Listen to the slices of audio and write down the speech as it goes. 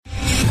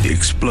The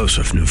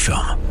explosive new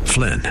film,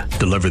 Flynn,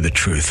 deliver the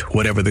truth,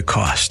 whatever the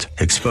cost,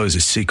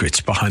 exposes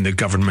secrets behind the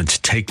government's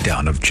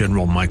takedown of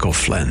General Michael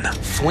Flynn.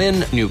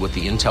 Flynn knew what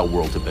the intel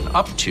world had been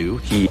up to.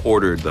 He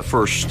ordered the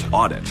first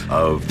audit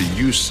of the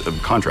use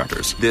of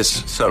contractors.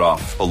 This set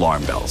off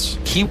alarm bells.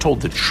 He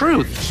told the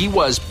truth. He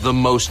was the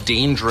most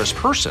dangerous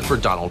person for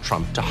Donald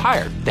Trump to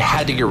hire. They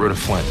had to get rid of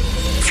Flynn.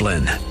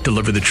 Flynn,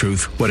 deliver the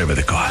truth, whatever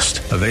the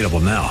cost. Available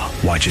now.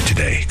 Watch it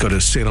today. Go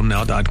to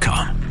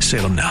salemnow.com.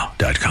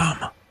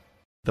 salemnow.com.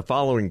 The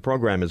following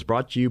program is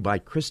brought to you by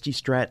Christy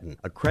Stratton,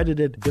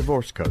 accredited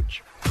divorce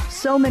coach.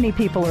 So many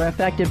people are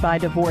affected by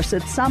divorce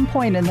at some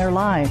point in their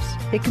lives.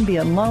 It can be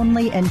a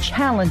lonely and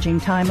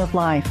challenging time of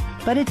life,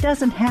 but it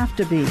doesn't have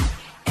to be.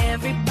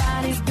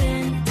 Everybody's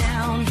been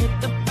down, hit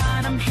the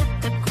bottom,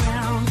 hit the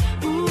ground.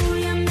 Ooh,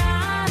 you're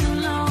not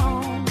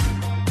alone.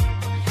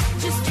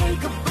 Just take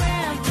a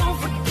breath, don't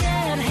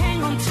forget,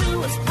 hang on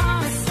to his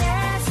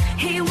promises.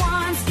 He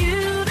wants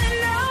you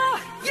to know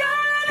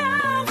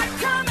you're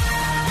overcoming.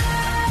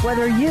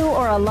 Whether you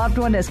or a loved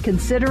one is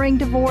considering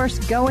divorce,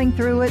 going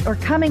through it, or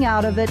coming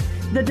out of it,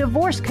 the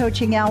Divorce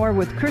Coaching Hour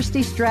with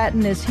Christy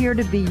Stratton is here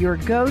to be your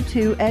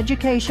go-to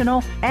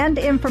educational and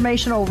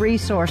informational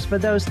resource for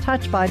those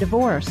touched by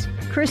divorce.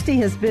 Christy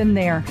has been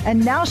there,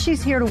 and now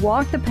she's here to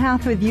walk the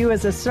path with you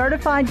as a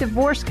certified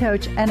divorce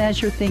coach and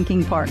as your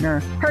thinking partner.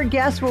 Her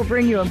guests will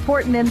bring you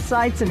important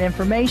insights and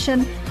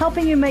information,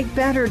 helping you make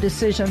better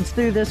decisions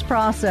through this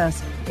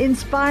process,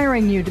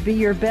 inspiring you to be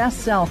your best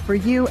self for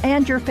you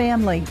and your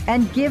family,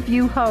 and give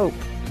you hope.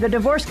 The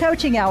Divorce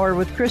Coaching Hour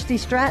with Christy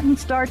Stratton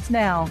starts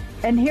now.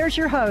 And here's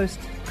your host,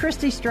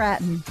 Christy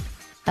Stratton.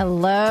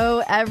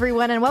 Hello,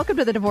 everyone, and welcome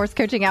to the Divorce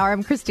Coaching Hour.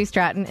 I'm Christy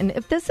Stratton, and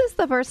if this is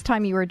the first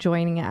time you are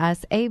joining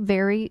us, a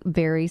very,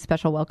 very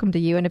special welcome to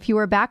you. And if you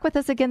are back with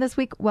us again this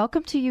week,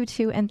 welcome to you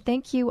too, and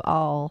thank you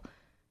all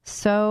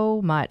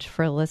so much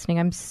for listening.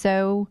 I'm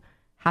so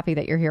happy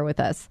that you're here with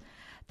us.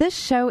 This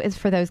show is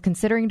for those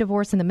considering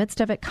divorce in the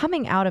midst of it,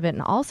 coming out of it,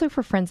 and also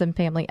for friends and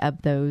family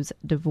of those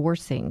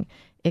divorcing.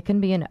 It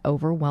can be an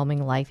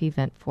overwhelming life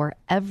event for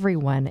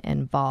everyone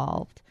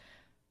involved.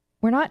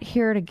 We're not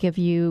here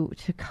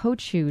to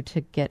coach you to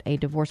get a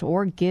divorce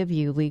or give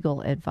you legal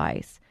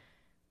advice.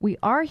 We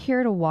are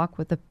here to walk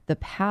with the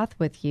path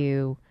with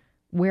you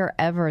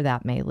wherever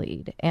that may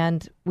lead.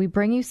 And we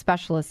bring you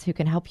specialists who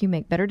can help you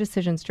make better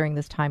decisions during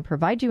this time,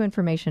 provide you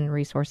information and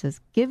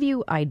resources, give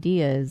you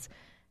ideas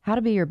how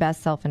to be your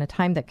best self in a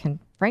time that can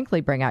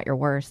frankly bring out your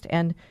worst,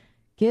 and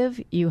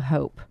give you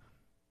hope.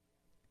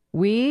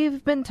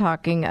 We've been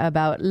talking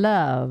about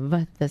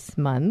love this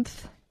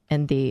month,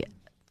 in the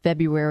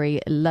February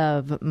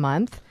Love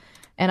Month.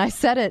 And I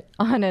said it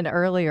on an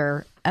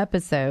earlier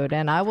episode,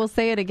 and I will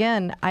say it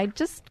again. I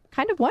just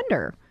kind of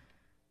wonder,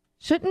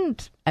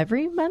 shouldn't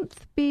every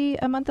month be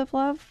a month of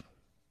love?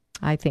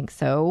 I think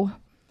so.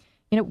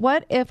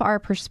 What if our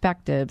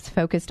perspectives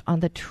focused on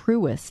the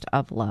truest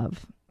of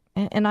love?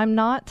 And I'm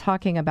not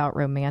talking about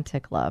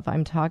romantic love.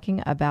 I'm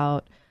talking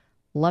about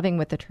loving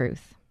with the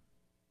truth.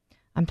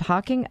 I'm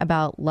talking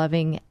about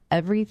loving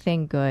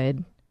everything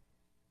good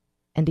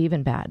and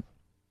even bad.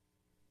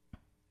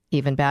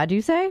 Even bad,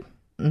 you say?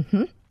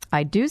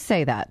 I do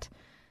say that.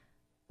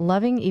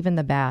 Loving even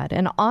the bad.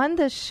 And on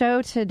this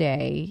show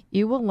today,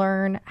 you will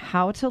learn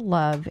how to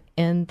love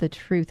in the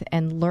truth.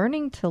 And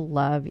learning to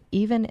love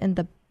even in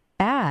the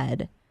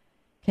bad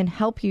can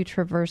help you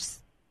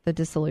traverse the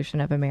dissolution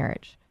of a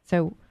marriage.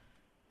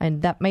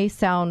 And that may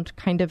sound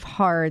kind of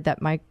hard,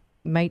 that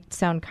might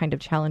sound kind of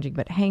challenging,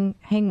 but hang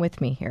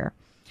with me here.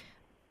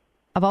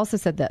 I've also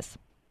said this.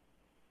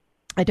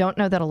 I don't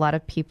know that a lot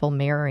of people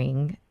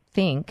marrying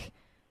think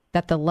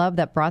that the love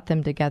that brought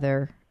them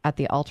together at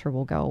the altar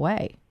will go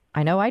away.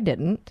 I know I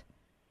didn't.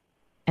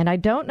 And I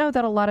don't know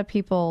that a lot of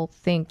people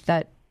think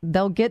that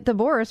they'll get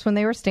divorced when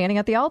they were standing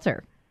at the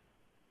altar.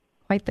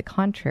 Quite the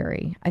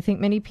contrary. I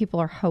think many people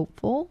are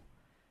hopeful.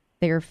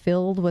 They are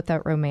filled with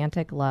that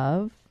romantic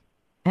love.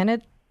 And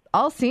it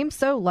all seems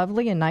so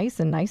lovely and nice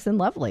and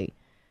lovely.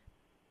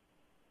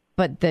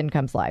 But then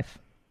comes life.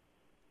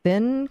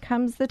 Then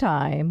comes the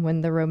time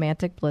when the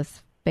romantic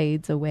bliss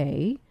fades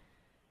away.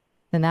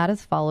 Then that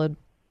is followed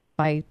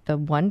by the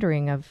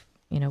wondering of,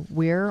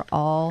 where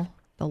all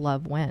the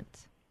love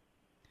went.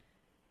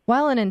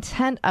 While an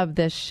intent of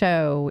this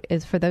show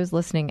is for those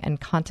listening and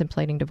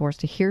contemplating divorce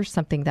to hear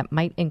something that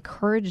might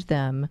encourage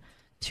them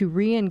to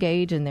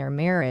re-engage in their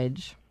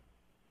marriage,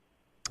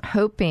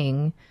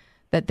 hoping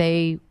that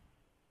they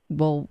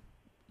will,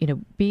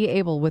 be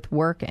able with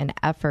work and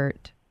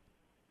effort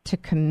to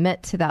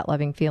commit to that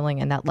loving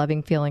feeling, and that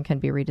loving feeling can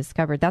be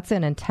rediscovered. That's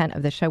an intent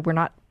of the show. We're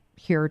not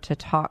here to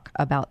talk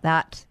about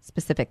that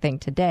specific thing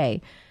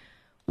today.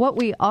 What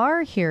we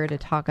are here to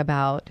talk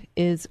about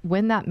is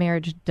when that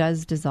marriage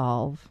does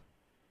dissolve,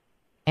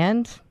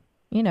 and,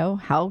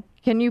 how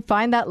can you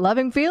find that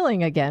loving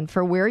feeling again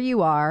for where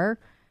you are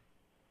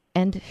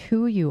and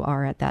who you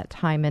are at that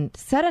time. And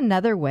said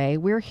another way,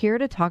 we're here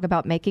to talk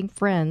about making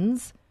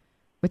friends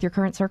with your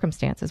current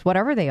circumstances,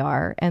 whatever they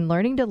are, and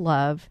learning to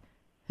love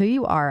who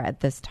you are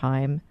at this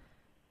time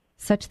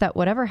such that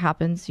whatever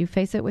happens, you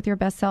face it with your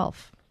best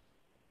self.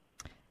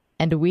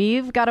 And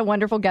we've got a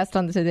wonderful guest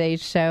on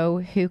today's show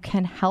who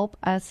can help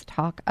us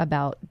talk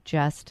about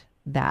just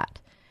that.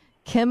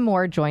 Kim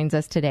Moore joins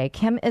us today.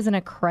 Kim is an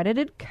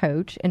accredited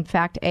coach, in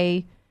fact,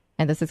 and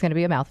this is going to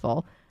be a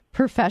mouthful,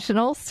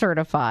 professional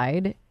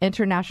certified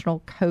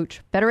international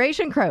coach,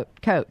 Federation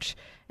coach.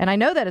 And I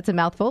know that it's a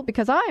mouthful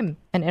because I'm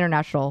an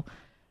international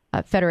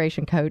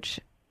Federation coach,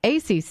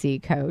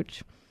 ACC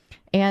coach.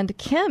 And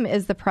Kim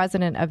is the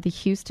president of the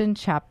Houston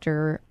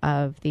chapter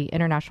of the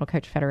International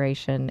Coach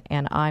Federation,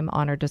 and I'm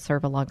honored to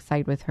serve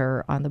alongside with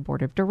her on the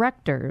board of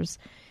directors.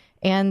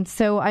 And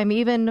so I'm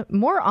even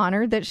more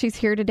honored that she's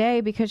here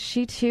today because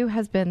she too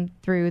has been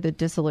through the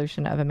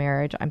dissolution of a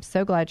marriage. I'm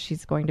so glad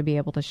she's going to be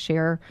able to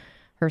share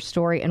her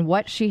story and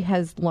what she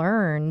has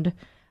learned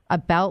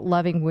about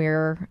loving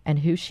Weir and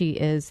who she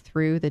is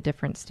through the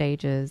different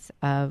stages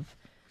of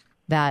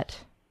that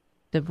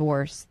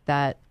divorce,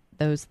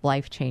 those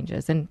life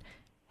changes. And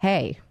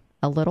hey,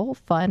 a little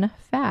fun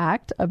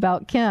fact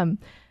about Kim.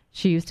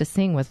 She used to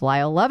sing with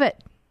Lyle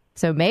Lovett.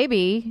 So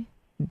maybe,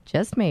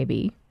 just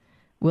maybe,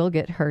 we'll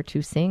get her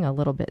to sing a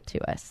little bit to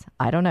us.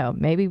 I don't know.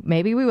 Maybe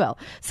we will.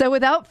 So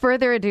without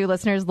further ado,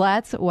 listeners,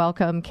 let's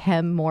welcome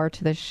Kim Moore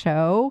to the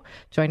show,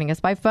 joining us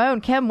by phone.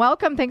 Kim,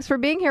 welcome. Thanks for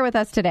being here with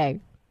us today.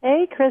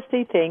 Hey,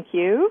 Christy. Thank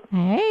you.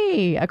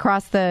 Hey,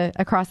 across the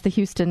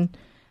Houston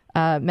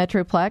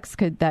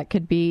Metroplex, that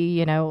could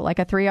be, like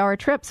a 3-hour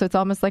trip. So it's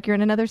almost like you're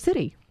in another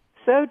city.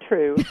 So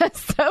true.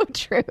 So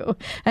true.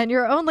 And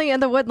you're only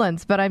in the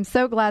Woodlands, but I'm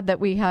so glad that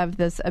we have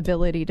this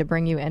ability to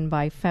bring you in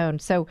by phone.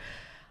 So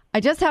I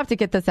just have to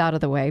get this out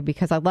of the way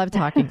because I love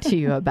talking to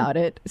you about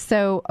it.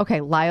 So,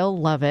 okay, Lyle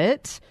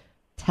Lovett,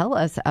 tell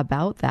us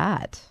about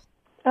that.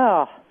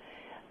 Oh,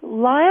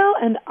 Lyle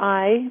and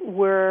I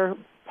were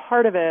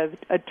part of a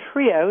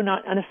trio,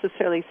 not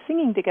necessarily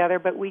singing together,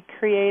 but we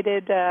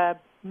created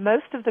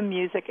most of the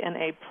music in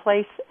a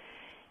place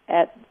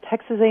at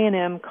Texas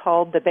A&M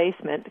called The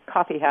Basement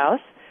Coffee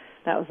House.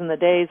 That was in the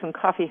days when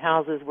coffee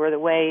houses were the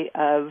way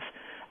of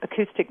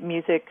acoustic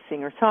music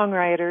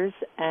singer-songwriters,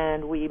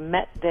 and we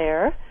met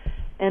there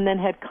and then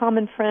had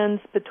common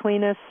friends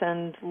between us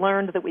and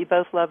learned that we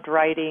both loved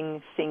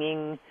writing,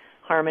 singing,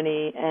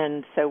 harmony,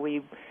 and so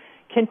we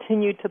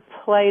continued to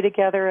play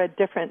together at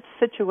different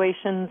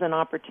situations and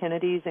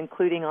opportunities,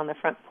 including on the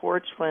front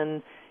porch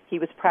when he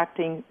was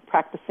practicing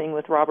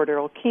with Robert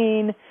Earl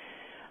Keen,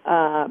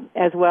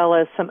 as well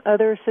as some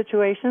other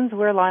situations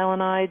where Lyle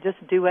and I just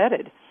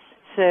duetted.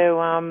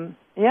 So,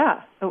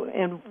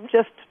 and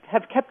just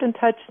have kept in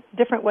touch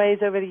different ways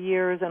over the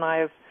years, and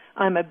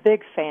I'm a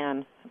big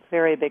fan,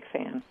 very big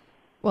fan.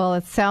 Well,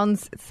 it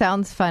sounds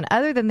fun,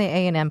 other than the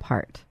A&M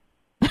part.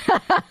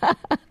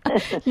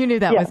 You knew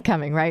that was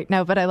coming, right?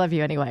 No, but I love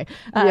you anyway.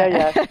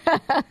 Yeah.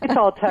 It's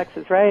all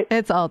Texas, right?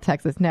 It's all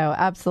Texas. No,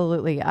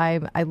 absolutely.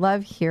 I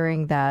love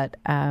hearing that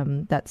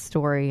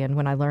story, and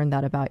when I learned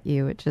that about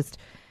you, it just,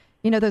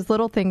 those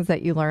little things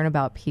that you learn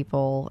about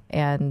people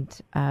and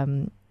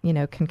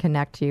can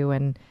connect you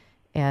and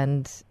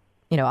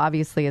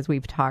obviously, as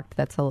we've talked,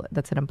 that's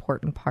an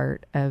important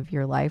part of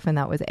your life, and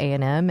that was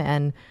A&M,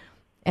 and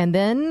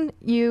then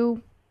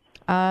you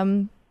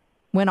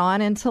went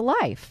on into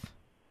life.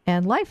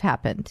 And life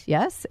happened,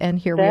 yes, and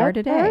here we are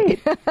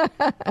today.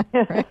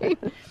 Right.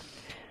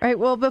 Right.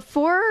 Well,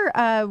 before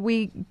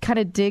we kind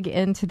of dig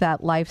into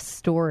that life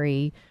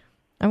story,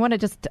 I want to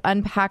just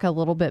unpack a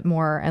little bit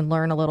more and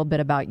learn a little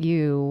bit about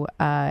you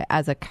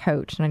as a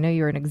coach. And I know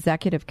you're an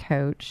executive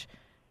coach,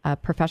 a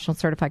professional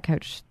certified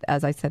coach,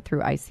 as I said,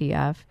 through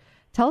ICF.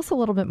 Tell us a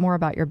little bit more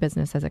about your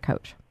business as a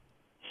coach.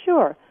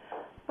 Sure.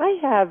 I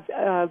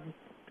have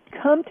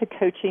come to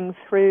coaching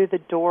through the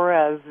door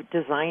of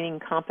designing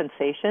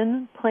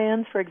compensation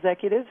plans for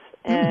executives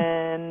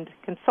and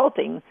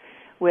consulting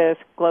with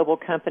global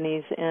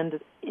companies. And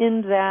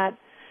in that,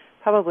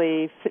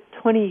 probably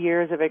 20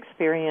 years of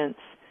experience,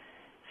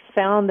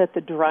 found that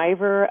the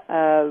driver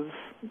of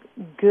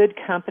good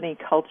company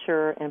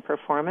culture and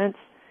performance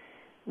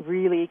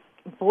really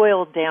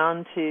boiled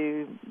down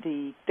to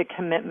the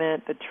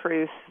commitment, the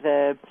truth,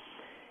 the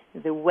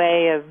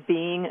way of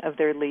being of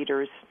their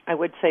leaders. I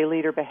would say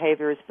leader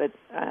behaviors, but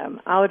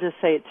I would just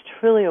say it's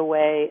truly a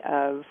way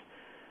of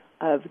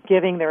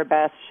giving their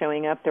best,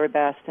 showing up their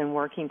best, and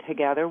working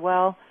together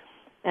well.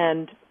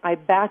 And I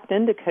backed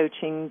into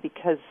coaching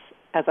because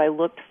as I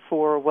looked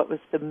for what was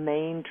the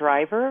main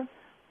driver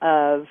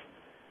of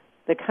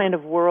the kind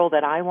of world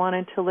that I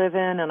wanted to live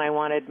in and I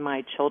wanted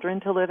my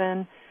children to live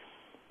in,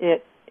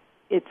 it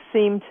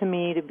seemed to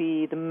me to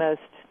be the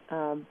most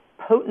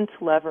potent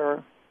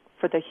lever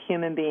for the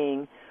human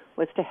being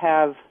was to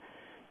have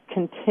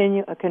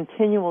a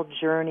continual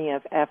journey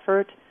of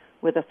effort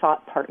with a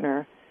thought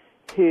partner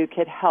who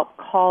could help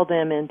call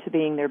them into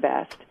being their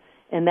best.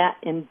 And that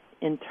in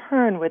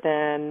turn would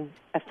then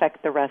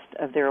affect the rest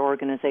of their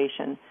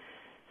organization.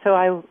 So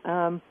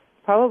I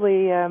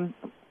probably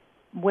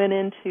went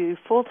into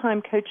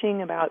full-time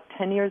coaching about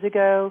 10 years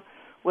ago,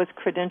 was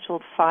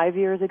credentialed 5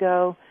 years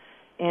ago,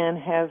 and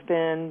have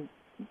been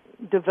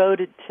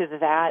devoted to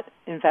that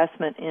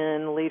investment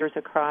in leaders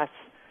across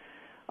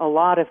a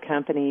lot of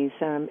companies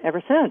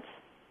ever since.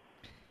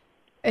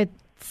 It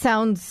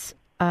sounds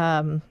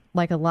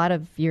like a lot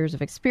of years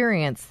of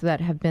experience that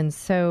have been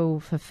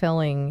so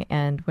fulfilling.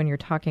 And when you're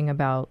talking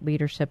about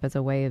leadership as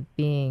a way of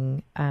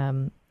being,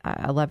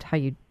 I loved how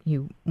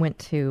you went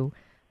to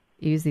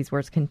use these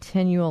words,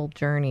 continual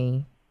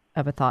journey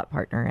of a thought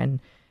partner. And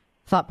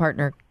thought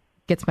partner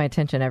gets my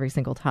attention every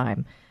single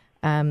time.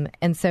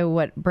 And so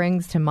what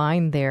brings to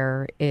mind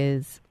there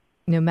is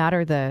no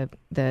matter the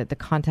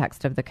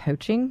context of the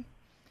coaching,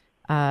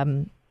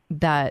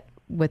 that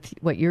with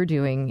what you're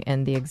doing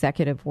in the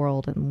executive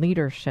world and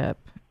leadership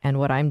and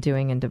what I'm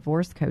doing in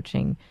divorce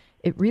coaching,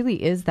 it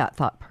really is that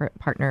thought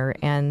partner.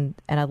 And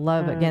I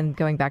love, again,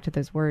 going back to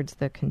those words,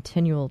 the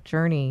continual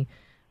journey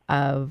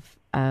of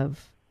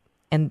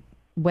and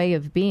way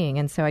of being.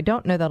 And so I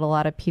don't know that a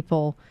lot of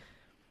people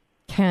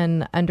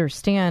can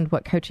understand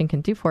what coaching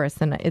can do for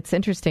us. And it's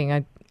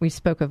interesting. We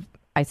spoke of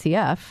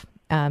ICF,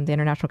 the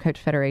International Coach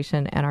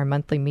Federation, and our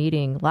monthly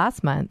meeting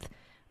last month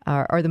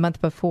or the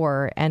month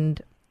before.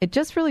 And it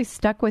just really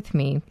stuck with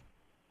me.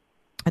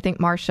 I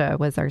think Marcia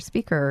was our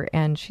speaker,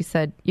 and she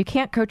said, you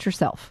can't coach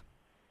yourself.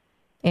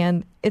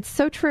 And it's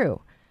so true.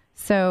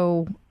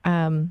 So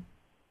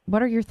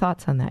what are your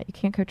thoughts on that? You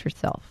can't coach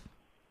yourself.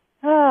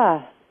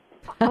 I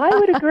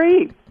would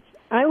agree.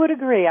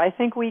 I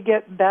think we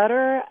get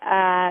better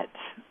at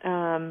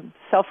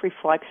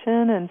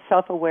self-reflection and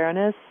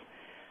self-awareness.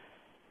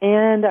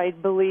 And I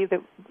believe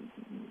that,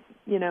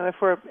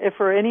 if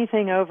we're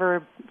anything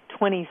over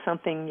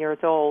 20-something years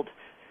old,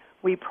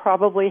 we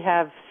probably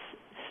have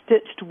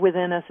stitched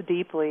within us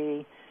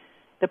deeply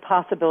the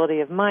possibility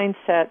of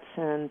mindsets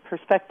and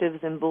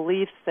perspectives and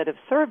beliefs that have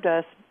served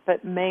us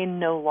but may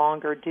no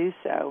longer do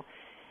so.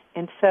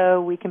 And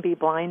so we can be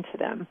blind to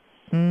them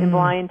and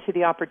blind to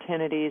the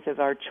opportunities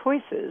of our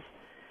choices.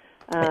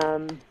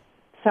 So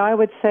I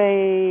would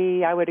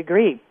say I would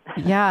agree.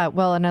 Yeah,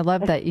 well, and I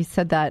love that you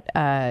said that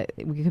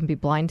we can be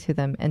blind to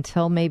them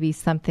until maybe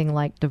something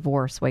like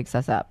divorce wakes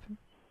us up.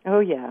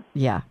 Oh, yeah.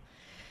 Yeah.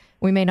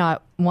 We may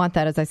not want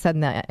that, as I said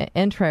in the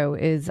intro,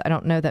 I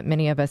don't know that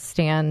many of us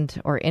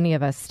stand or any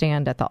of us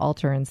stand at the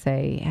altar and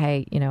say,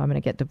 hey, I'm going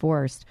to get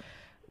divorced.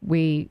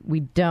 We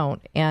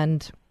don't.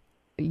 And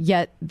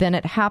yet then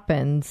it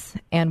happens,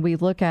 and we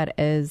look at it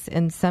as,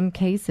 in some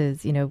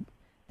cases,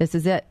 this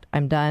is it.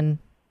 I'm done.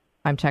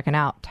 I'm checking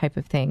out type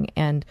of thing.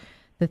 And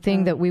the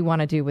thing that we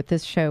want to do with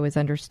this show is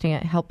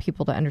help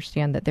people to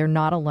understand that they're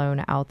not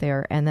alone out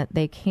there and that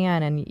they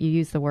can, and you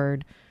use the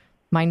word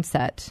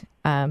mindset,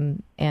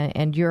 and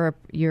you're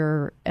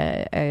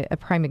a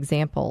prime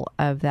example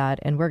of that.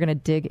 And we're going to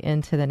dig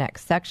into the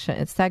next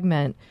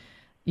segment,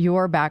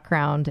 your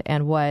background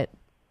and what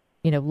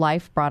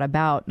life brought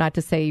about. Not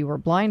to say you were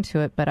blind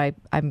to it, but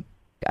I'm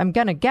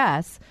going to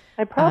guess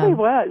I probably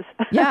was.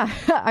 Yeah,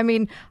 I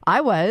mean,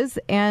 I was,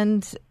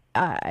 and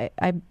I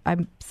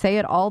say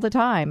it all the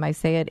time. I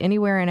say it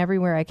anywhere and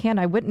everywhere I can.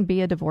 I wouldn't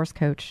be a divorce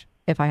coach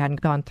if I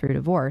hadn't gone through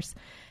divorce.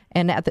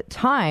 And at the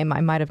time,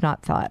 I might have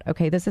not thought,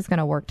 okay, this is going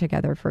to work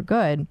together for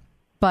good.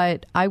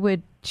 But I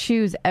would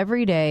choose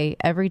every day,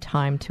 every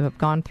time to have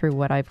gone through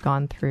what I've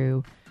gone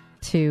through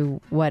to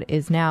what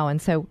is now.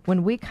 And so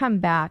when we come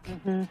back,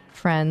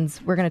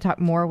 friends, we're going to talk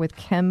more with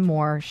Kim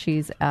Moore.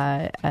 She's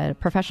a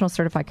professional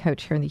certified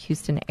coach here in the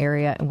Houston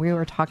area. And we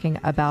were talking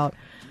about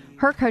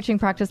her coaching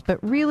practice, but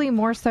really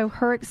more so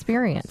her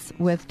experience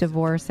with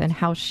divorce and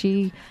how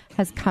she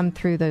has come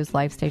through those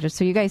life stages.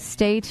 So you guys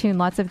stay tuned.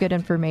 Lots of good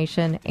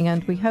information,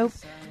 and we hope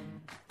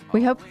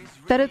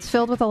that it's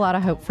filled with a lot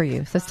of hope for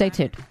you. So stay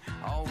tuned.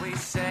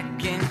 Always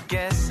second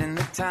guessing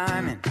the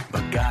timing,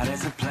 but God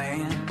has a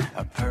plan,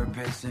 a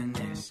purpose in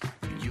this.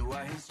 You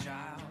are His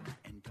child.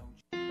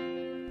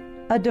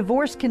 A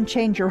divorce can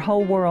change your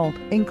whole world,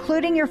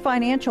 including your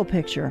financial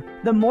picture.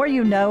 The more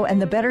you know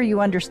and the better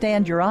you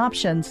understand your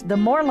options, the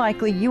more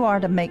likely you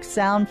are to make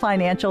sound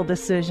financial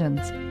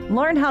decisions.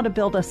 Learn how to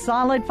build a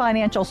solid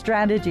financial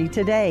strategy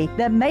today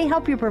that may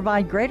help you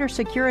provide greater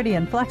security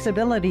and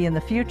flexibility in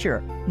the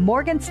future.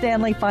 Morgan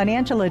Stanley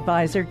financial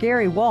advisor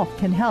Gary Wolf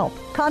can help.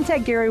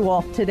 Contact Gary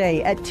Wolf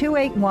today at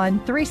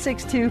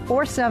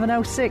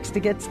 281-362-4706 to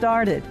get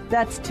started.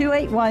 That's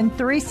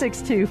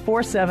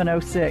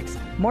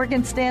 281-362-4706.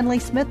 Morgan Stanley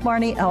Smith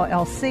Barney,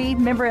 LLC,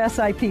 member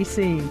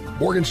SIPC.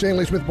 Morgan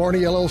Stanley Smith Barney,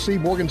 LLC,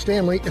 Morgan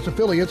Stanley, its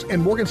affiliates,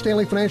 and Morgan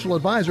Stanley Financial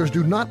Advisors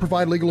do not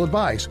provide legal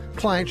advice.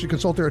 Clients should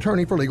consult their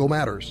attorney for legal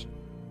matters.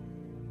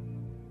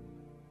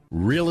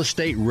 Real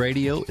Estate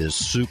Radio is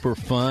super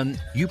fun.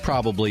 You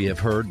probably have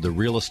heard the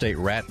Real Estate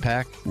Rat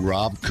Pack,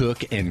 Rob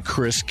Cook and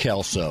Chris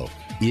Kelso.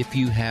 If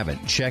you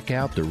haven't, check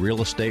out the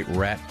Real Estate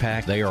Rat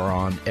Pack. They are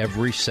on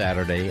every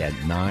Saturday at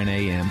 9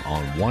 a.m.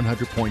 on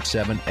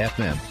 100.7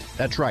 FM.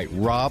 That's right,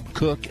 Rob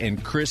Cook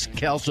and Chris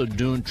Kelso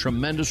doing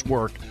tremendous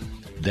work.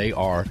 They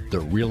are the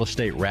Real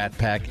Estate Rat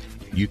Pack.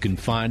 You can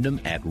find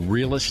them at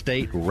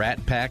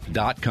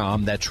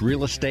realestateratpack.com. That's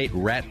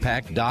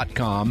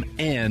realestateratpack.com.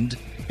 And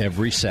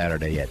every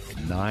Saturday at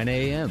 9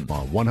 a.m.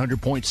 on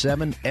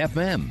 100.7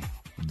 FM.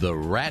 The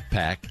Rat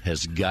Pack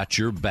has got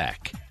your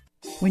back.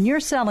 When you're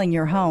selling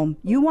your home,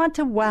 you want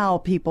to wow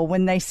people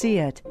when they see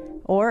it.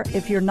 Or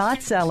if you're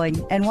not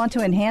selling and want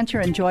to enhance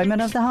your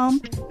enjoyment of the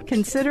home,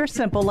 consider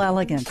Simple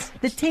Elegance.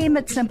 The team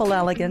at Simple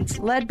Elegance,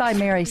 led by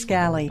Mary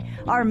Scally,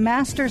 are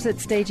masters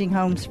at staging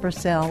homes for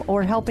sale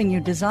or helping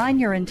you design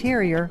your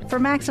interior for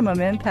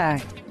maximum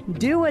impact.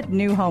 Do what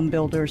new home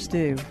builders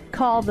do.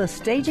 Call the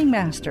Staging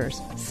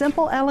Masters,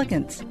 Simple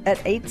Elegance, at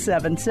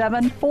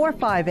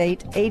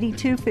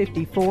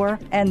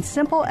 877-458-8254 and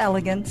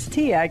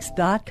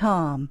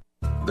SimpleEleganceTX.com.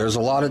 There's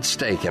a lot at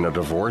stake in a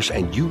divorce,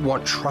 and you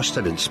want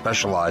trusted and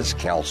specialized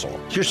counsel.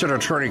 Houston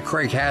attorney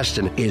Craig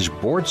Haston is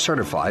board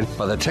certified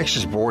by the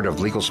Texas Board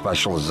of Legal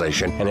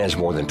Specialization and has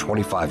more than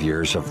 25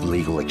 years of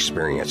legal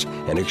experience.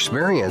 And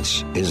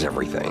experience is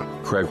everything.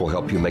 Craig will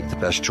help you make the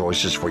best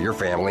choices for your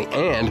family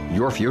and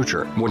your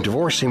future. When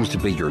divorce seems to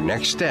be your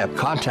next step,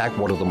 contact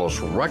one of the most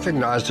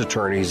recognized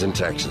attorneys in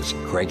Texas,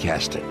 Craig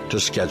Haston. To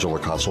schedule a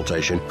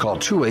consultation, call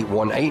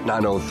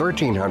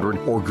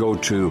 281-890-1300 or go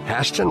to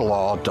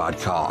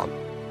HastonLaw.com.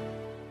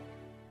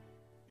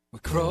 We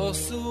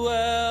crossed the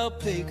wild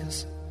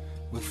pecos,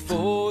 we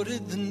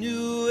forded the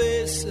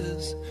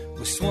Nueces,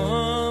 we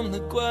swam the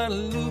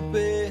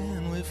Guadalupe,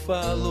 and we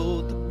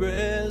followed the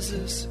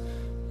Brazos.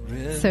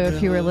 So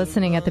if you were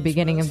listening at the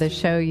beginning of the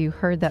show, you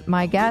heard that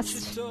my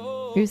guest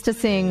used to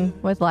sing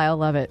with Lyle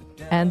Lovett.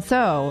 And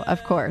so,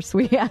 of course,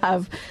 we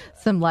have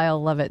some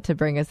Lyle Lovett to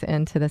bring us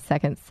into the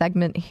second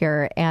segment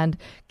here. And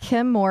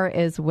Kim Moore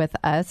is with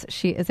us.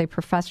 She is a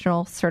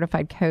professional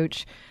certified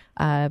coach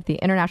of the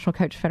International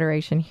Coach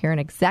Federation here, an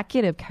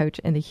executive coach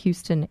in the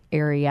Houston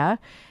area.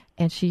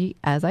 And she,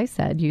 as I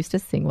said, used to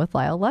sing with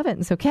Lyle Lovett.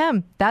 And so,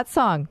 Kim, that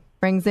song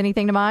brings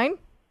anything to mind?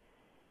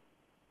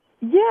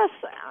 Yes.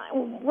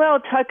 Well,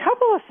 a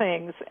couple of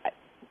things.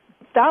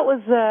 That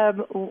was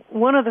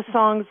one of the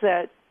songs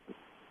that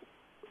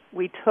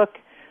we took,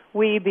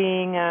 we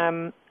being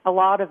a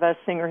lot of us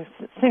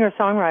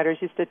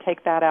singer-songwriters used to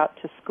take that out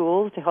to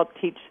schools to help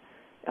teach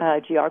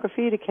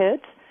geography to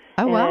kids.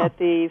 Oh, wow. At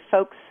the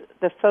Folk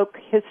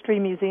History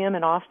Museum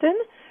in Austin,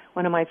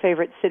 one of my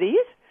favorite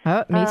cities.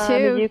 Oh, me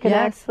too. You can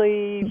yes.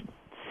 actually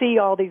see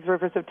all these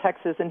rivers of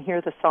Texas and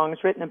hear the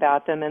songs written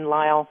about them. And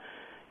Lyle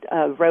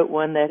wrote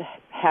one that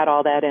had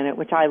all that in it,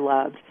 which I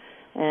loved.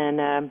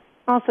 And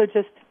also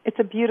just, it's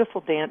a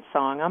beautiful dance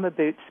song. I'm a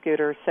boot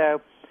scooter,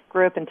 so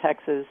grew up in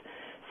Texas.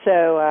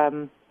 So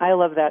I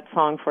love that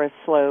song for a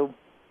slow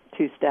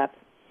two-step.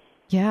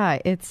 Yeah,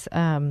 it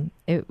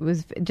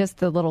was just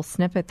the little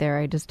snippet there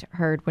I just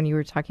heard when you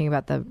were talking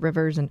about the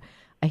rivers, and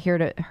I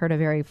heard a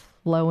very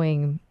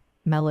flowing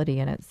melody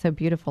in it. So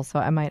beautiful. So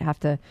I might have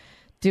to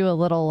do a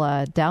little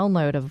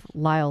download of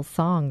Lyle's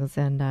songs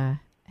and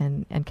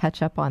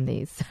catch up on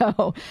these.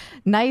 So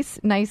nice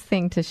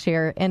thing to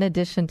share in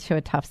addition to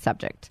a tough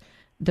subject,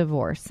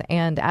 divorce.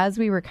 And as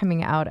we were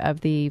coming out of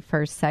the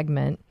first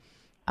segment,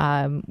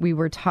 we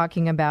were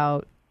talking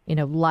about,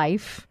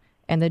 life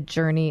and the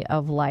journey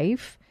of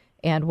life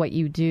and what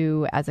you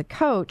do as a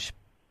coach,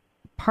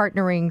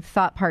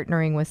 thought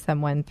partnering with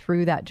someone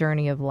through that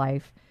journey of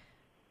life.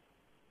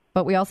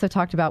 But we also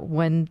talked about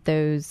when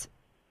those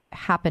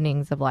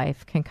happenings of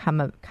life can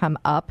come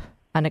up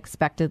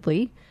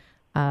unexpectedly,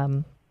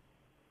 and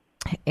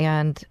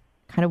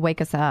kind of wake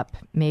us up,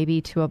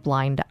 maybe to a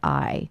blind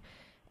eye.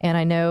 And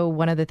I know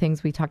one of the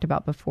things we talked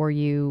about before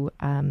you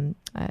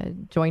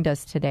joined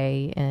us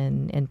today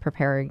in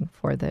preparing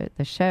for the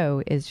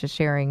show is just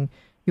sharing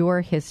your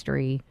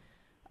history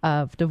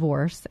of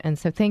divorce. And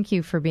so thank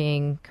you for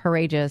being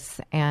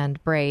courageous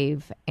and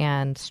brave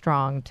and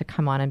strong to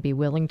come on and be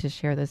willing to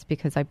share this,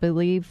 because I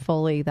believe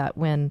fully that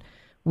when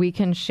we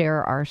can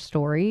share our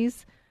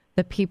stories,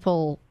 the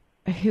people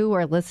who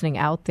are listening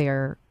out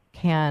there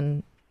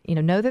can,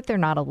 know that they're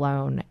not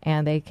alone,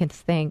 and they can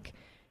think,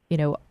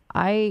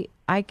 I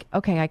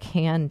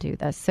can do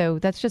this. So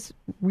that's just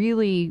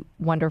really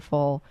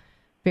wonderful.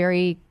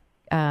 Very,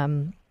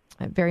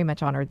 very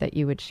much honored that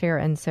you would share.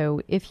 And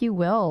so if you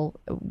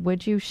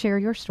would you share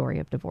your story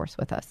of divorce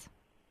with us?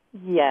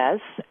 Yes.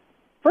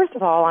 First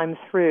of all, I'm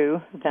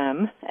through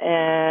them.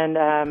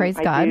 And praise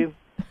God.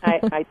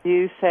 I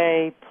do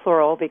say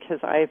plural because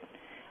I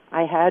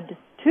had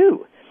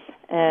two.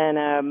 And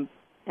I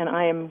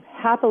am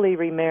happily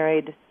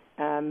remarried.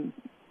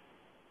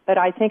 But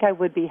I think I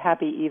would be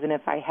happy even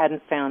if I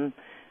hadn't found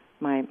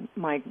my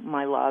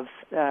love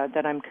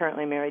that I'm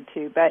currently married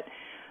to. But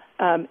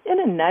in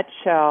a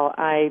nutshell,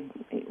 I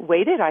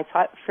waited, I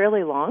thought,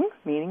 fairly long,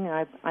 meaning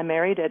I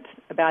married at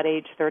about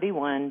age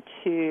 31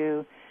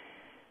 to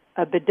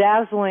a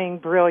bedazzling,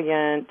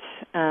 brilliant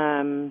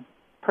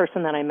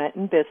person that I met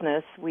in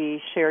business.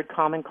 We shared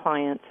common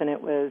clients, and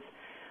it was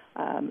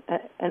an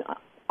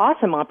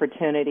awesome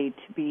opportunity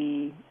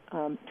to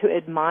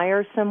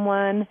admire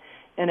someone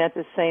and at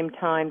the same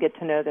time get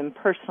to know them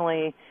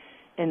personally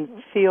and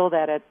feel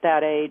that at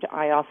that age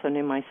I also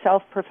knew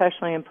myself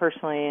professionally and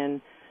personally and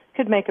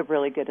could make a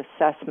really good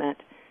assessment.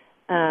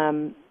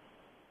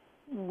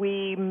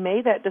 We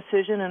made that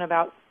decision in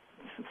about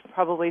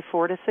probably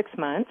 4 to 6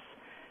 months.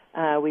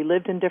 We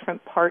lived in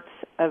different parts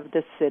of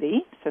the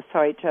city, so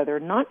saw each other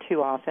not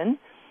too often.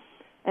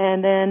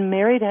 And then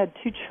married, had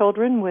 2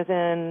 children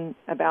within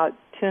about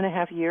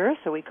 2.5 years,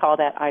 so we call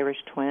that Irish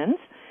twins.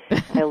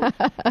 I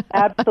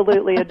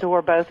absolutely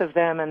adore both of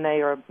them, and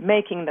they are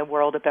making the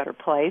world a better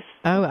place.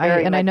 Oh,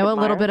 I know a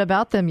little bit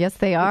about them. Yes,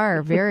 they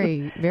are.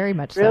 Very, very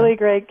much so. Really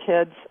great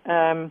kids,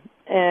 and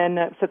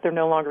except they're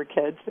no longer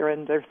kids. They're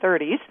in their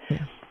 30s.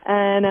 Yeah.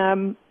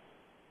 And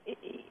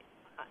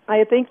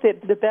I think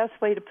that the best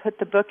way to put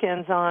the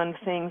bookends on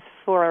things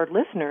for our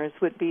listeners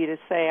would be to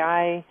say,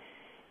 I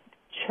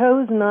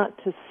chose not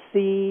to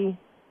see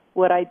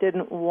what I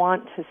didn't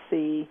want to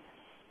see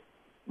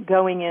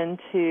going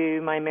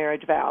into my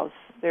marriage vows.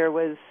 There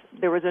was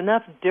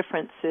enough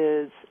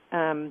differences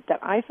that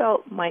I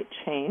felt might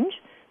change.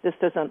 This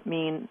doesn't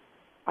mean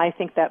I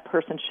think that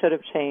person should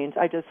have changed.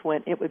 I just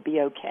went, it would be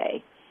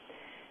okay.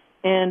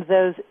 And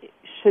those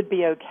should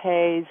be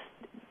okays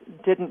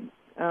didn't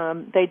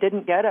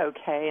get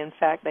okay. In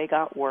fact, they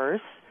got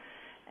worse.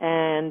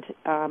 And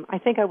I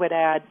think I would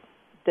add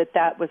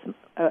that was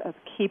a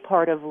key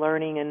part of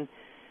learning, and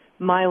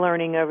my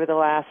learning over the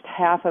last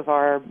half of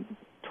our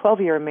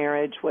 12-year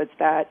marriage was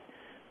that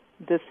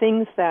the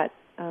things that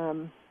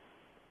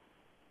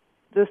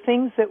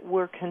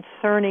were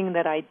concerning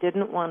that I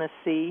didn't want to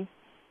see,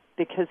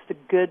 because the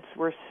goods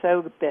were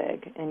so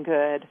big and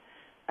good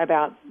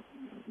about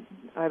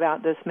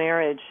this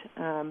marriage,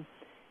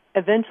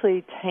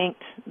 eventually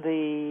tanked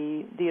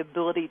the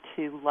ability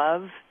to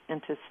love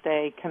and to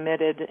stay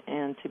committed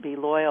and to be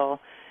loyal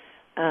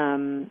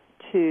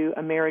to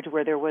a marriage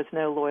where there was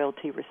no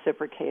loyalty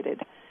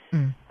reciprocated.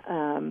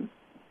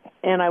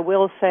 And I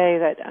will say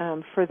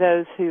that for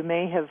those who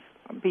may have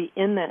be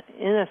in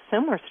a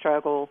similar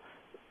struggle,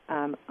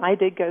 I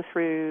did go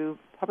through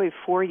probably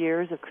 4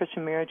 years of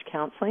Christian marriage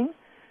counseling.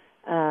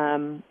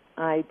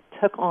 I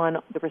took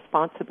on the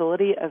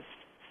responsibility of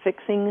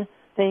fixing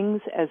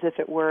things as if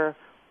it were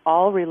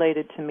all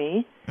related to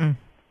me.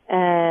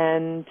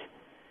 And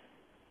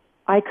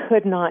I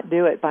could not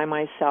do it by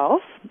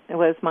myself. It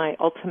was my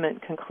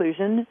ultimate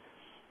conclusion.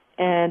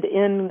 And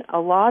in a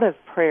lot of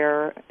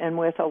prayer and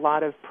with a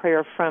lot of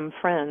prayer from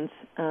friends,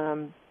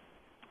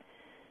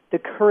 the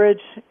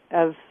courage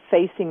of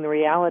facing the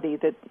reality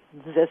that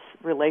this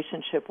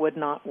relationship would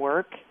not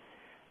work,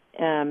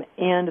 and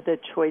the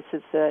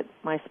choices that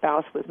my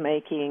spouse was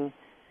making,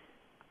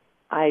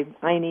 I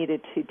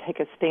needed to take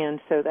a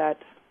stand so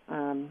that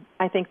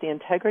I think the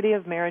integrity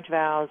of marriage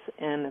vows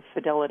and the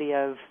fidelity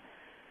of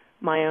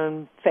my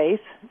own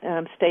faith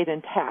stayed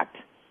intact.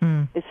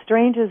 As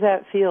strange as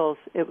that feels,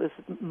 it was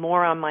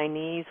more on my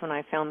knees when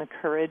I found the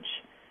courage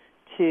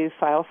to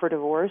file for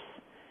divorce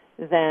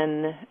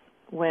than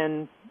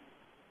when,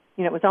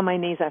 it was on my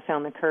knees I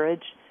found the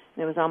courage,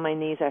 and it was on my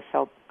knees I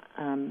felt,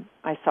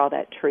 I saw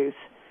that truth.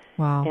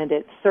 Wow. And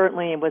it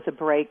certainly was a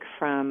break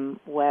from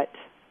what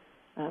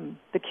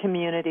the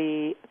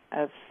community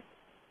of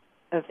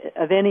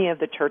any of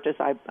the churches.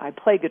 I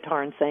play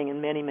guitar and sang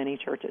in many, many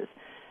churches,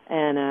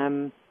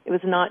 and it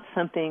was not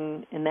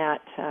something in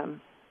that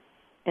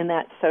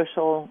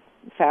social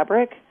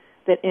fabric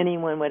that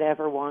anyone would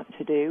ever want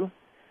to do.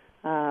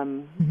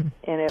 And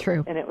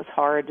it was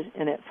hard,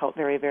 and it felt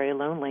very, very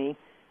lonely.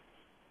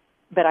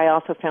 But I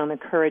also found the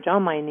courage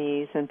on my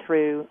knees, and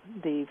through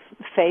the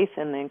faith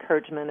and the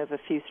encouragement of a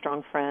few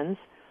strong friends,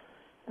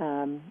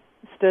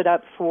 stood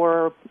up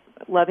for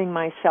loving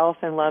myself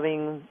and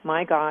loving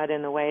my God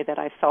in the way that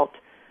I felt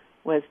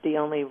was the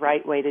only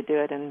right way to do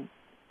it, and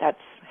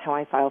that's how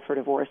I filed for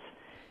divorce,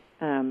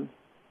 and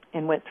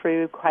went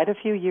through quite a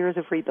few years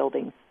of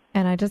rebuilding.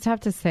 And I just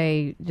have to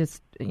say,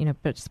 just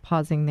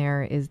pausing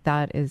there,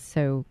 that is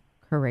so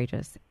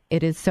courageous.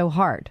 It is so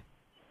hard,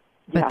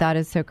 but that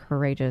is so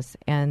courageous.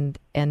 And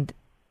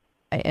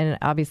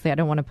obviously, I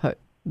don't want to put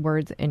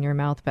words in your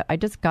mouth, but I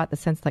just got the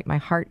sense like my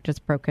heart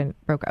just broke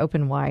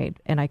open wide,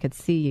 and I could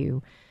see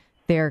you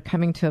there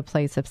coming to a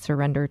place of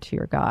surrender to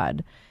your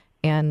God.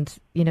 And,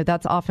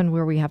 that's often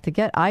where we have to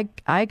get.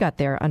 I got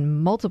there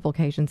on multiple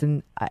occasions,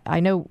 and I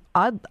know,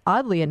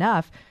 oddly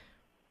enough,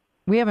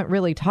 we haven't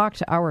really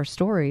talked our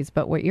stories,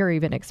 but what you're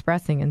even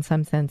expressing in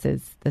some sense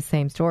is the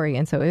same story.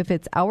 And so if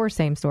it's our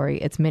same story,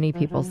 it's many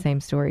people's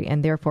same story,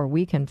 and therefore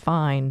we can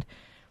find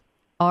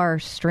our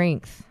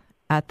strength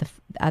at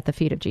the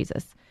feet of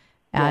Jesus,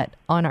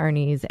 on our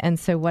knees. And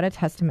so what a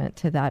testament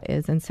to that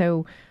is. And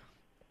so,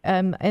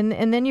 and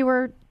then you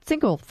were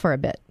single for a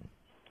bit.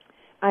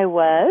 I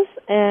was,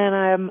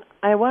 and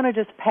I want to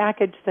just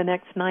package the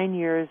next 9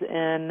 years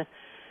in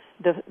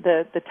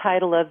the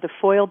title of The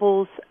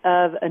Foibles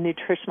of a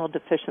Nutritional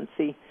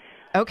Deficiency.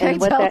 Okay,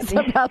 tell us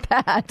about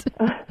that.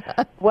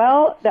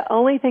 Well, the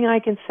only thing I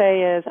can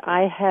say is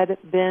I had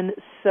been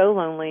so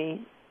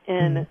lonely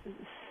and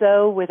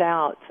so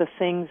without the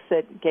things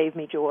that gave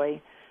me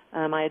joy.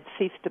 I had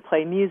ceased to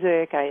play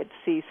music. I had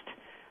ceased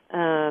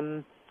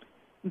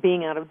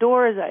being out of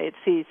doors. I had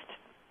ceased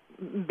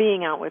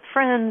being out with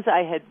friends.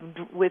 I had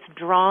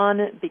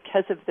withdrawn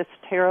because of this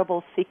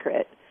terrible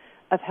secret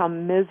of how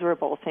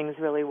miserable things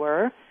really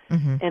were.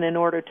 And in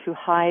order to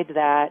hide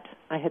that,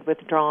 I had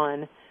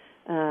withdrawn.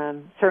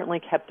 certainly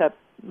kept up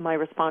my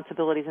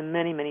responsibilities in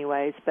many, many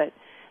ways, but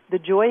the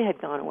joy had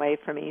gone away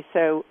from me.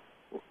 So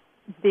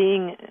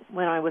when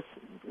I was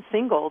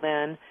single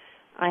then,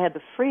 I had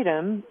the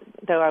freedom,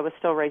 though I was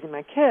still raising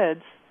my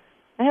kids,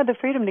 I had the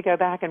freedom to go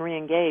back and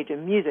re-engage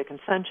in music and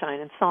sunshine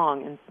and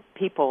song and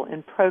people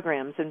and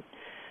programs and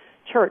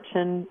church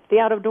and the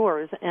out of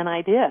doors, and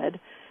I did.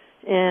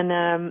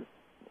 And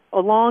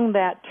along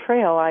that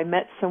trail, I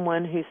met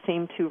someone who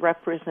seemed to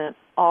represent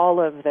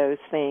all of those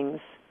things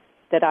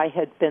that I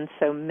had been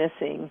so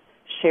missing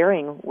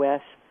sharing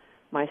with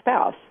my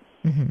spouse.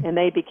 Mm-hmm. And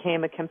they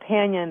became a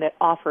companion that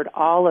offered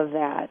all of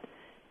that.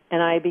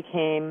 And I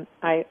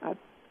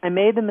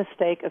made the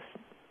mistake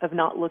of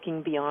not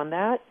looking beyond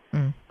that.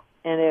 Mm.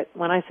 And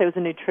when I say it was a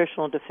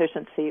nutritional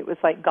deficiency, it was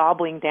like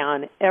gobbling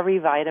down every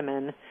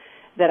vitamin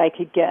that I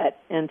could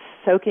get and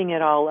soaking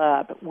it all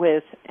up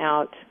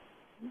without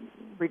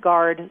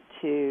regard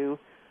to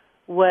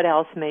what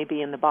else may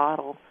be in the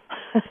bottle.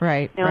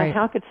 Right. Now, right.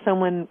 How could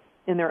someone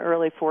in their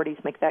early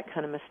 40s make that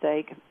kind of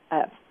mistake?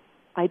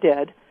 I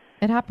did.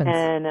 It happens.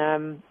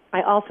 And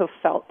I also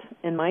felt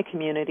in my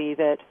community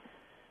that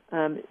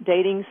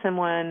dating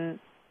someone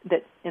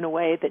that in a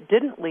way that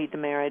didn't lead to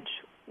marriage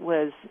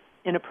was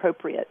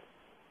inappropriate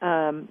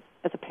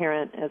as a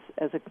parent,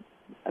 as a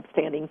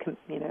upstanding,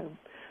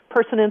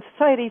 person in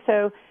society.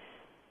 So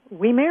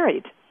we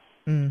married.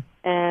 Mm.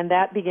 And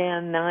that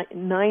began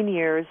 9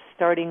 years,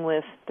 starting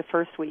with the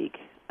first week,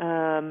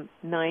 9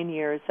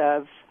 years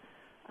of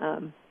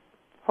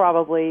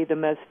probably the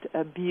most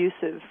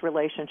abusive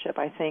relationship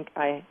I think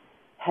I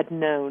had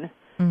known.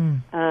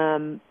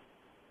 Mm.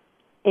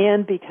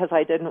 And because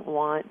I didn't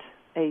want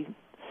a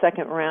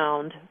second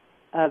round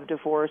of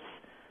divorce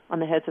on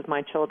the heads of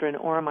my children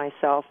or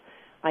myself,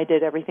 I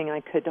did everything I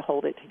could to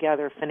hold it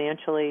together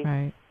financially.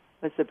 Right.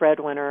 Was the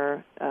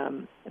breadwinner,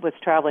 was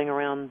traveling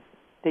around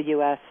the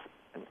U.S.,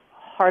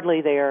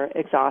 hardly there,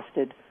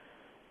 exhausted,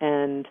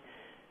 and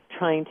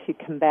trying to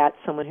combat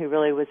someone who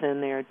really was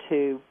in there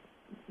to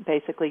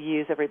basically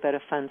use every bit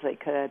of funds they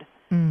could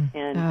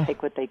and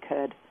take what they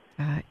could.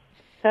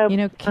 So,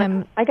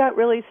 Kim, I got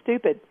really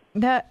stupid.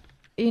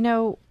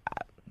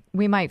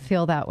 We might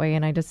feel that way,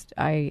 and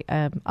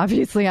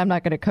obviously I'm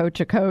not going to coach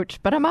a coach,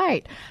 but I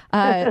might.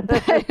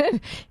 But,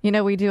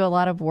 we do a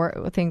lot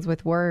of things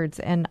with words,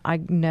 and I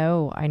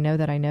know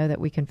that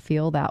we can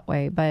feel that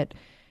way. But,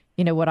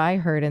 what I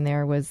heard in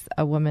there was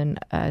a woman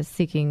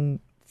seeking.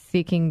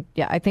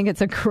 Yeah, I think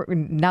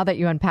now that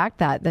you unpack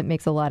that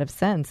makes a lot of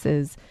sense.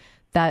 Is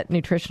that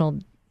nutritional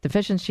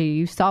deficiency?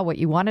 You saw what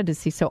you wanted to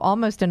see, so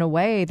almost in a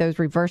way, those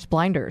reverse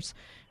blinders.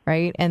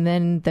 Right. And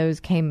then those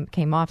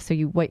came off. So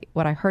what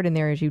I heard in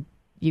there is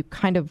you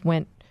kind of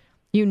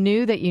you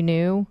knew that you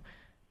knew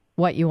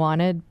what you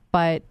wanted,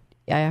 but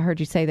I heard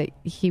you say that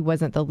he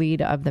wasn't the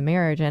lead of the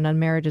marriage, and a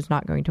marriage is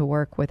not going to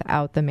work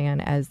without the man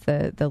as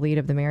the lead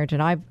of the marriage.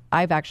 And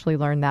I've actually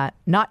learned that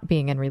not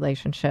being in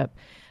relationship.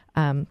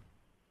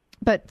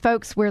 But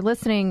folks, we're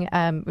listening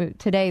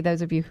today.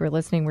 Those of you who are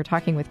listening, we're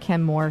talking with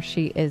Kim Moore.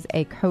 She is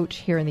a coach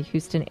here in the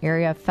Houston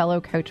area, fellow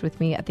coach with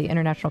me at the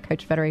International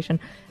Coach Federation,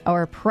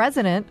 our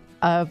president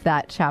of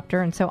that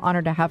chapter, and so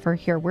honored to have her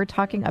here. We're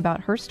talking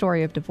about her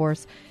story of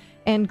divorce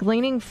and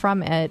gleaning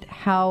from it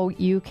how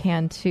you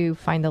can too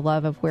find the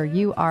love of where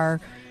you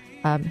are,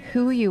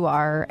 who you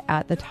are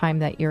at the time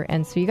that you're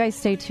in. So you guys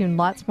stay tuned.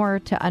 Lots more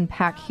to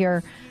unpack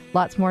here.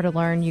 Lots more to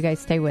learn. You guys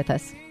stay with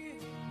us.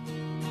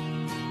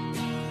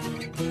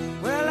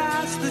 Well,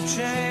 that's the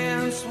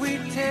chance we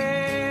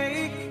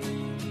take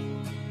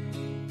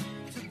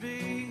to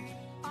be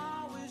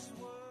always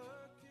working.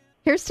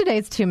 Here's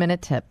today's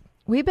 2-minute tip.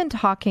 We've been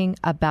talking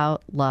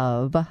about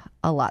love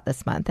a lot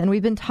this month, and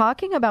we've been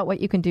talking about what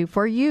you can do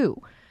for you.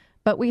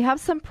 But we have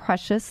some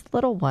precious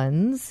little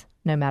ones,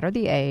 no matter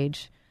the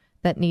age,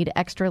 that need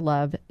extra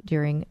love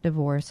during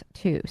divorce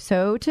too.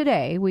 So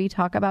today we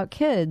talk about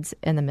kids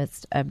in the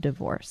midst of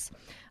divorce.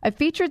 I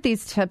featured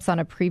these tips on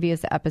a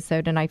previous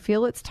episode, and I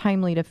feel it's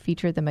timely to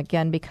feature them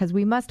again because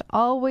we must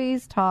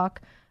always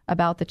talk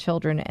about the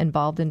children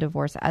involved in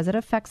divorce as it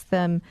affects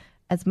them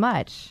as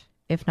much,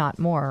 if not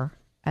more,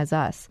 as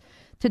us.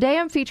 Today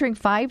I'm featuring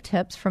 5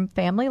 tips from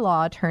family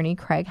law attorney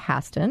Craig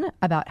Haston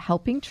about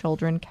helping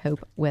children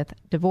cope with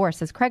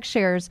divorce. As Craig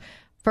shares,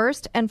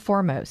 first and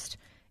foremost,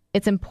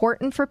 it's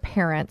important for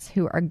parents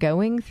who are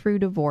going through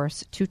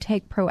divorce to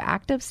take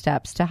proactive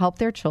steps to help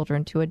their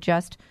children to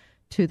adjust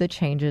to the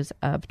changes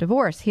of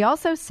divorce. He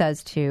also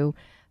says to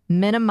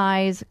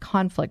minimize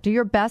conflict. Do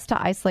your best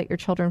to isolate your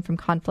children from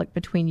conflict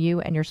between you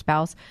and your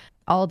spouse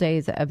all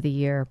days of the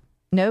year.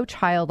 No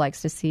child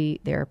likes to see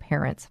their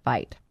parents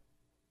fight.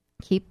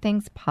 Keep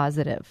things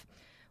positive.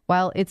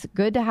 While it's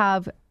good to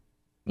have,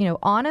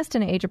 honest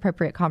and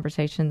age-appropriate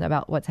conversations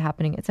about what's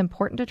happening, it's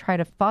important to try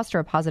to foster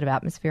a positive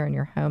atmosphere in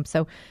your home.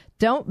 So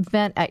don't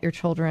vent at your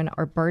children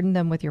or burden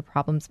them with your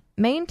problems.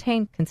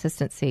 Maintain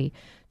consistency.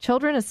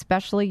 Children,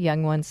 especially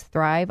young ones,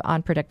 thrive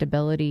on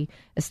predictability,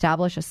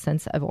 establish a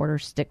sense of order,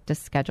 stick to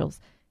schedules.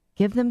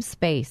 Give them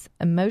space.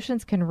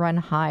 Emotions can run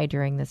high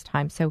during this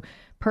time. So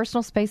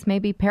personal space may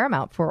be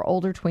paramount for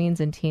older tweens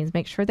and teens.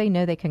 Make sure they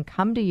know they can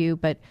come to you,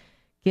 but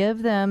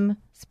give them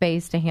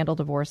space to handle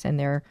divorce in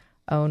their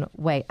own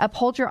way.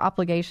 Uphold your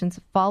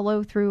obligations.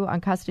 Follow through on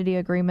custody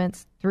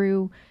agreements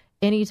through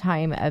any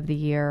time of the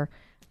year,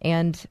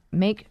 and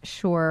make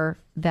sure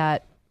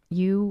that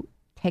you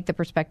take the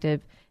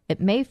perspective. It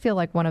may feel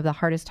like one of the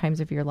hardest times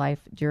of your life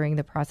during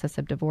the process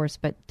of divorce,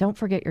 but don't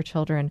forget your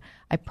children.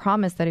 I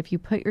promise that if you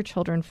put your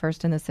children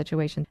first in this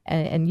situation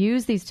and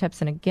use these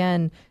tips, and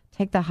again,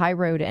 take the high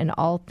road in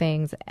all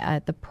things,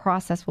 the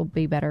process will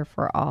be better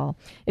for all.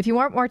 If you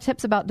want more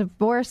tips about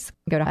divorce,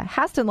 go to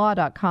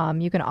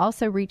HastonLaw.com. You can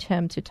also reach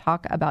him to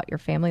talk about your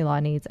family law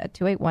needs at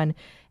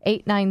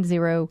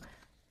 281-890-1300.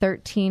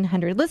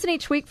 Listen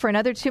each week for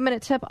another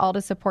 2-minute tip, all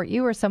to support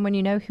you or someone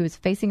you know who is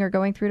facing or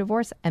going through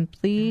divorce. And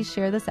please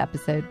share this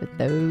episode with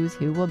those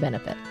who will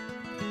benefit.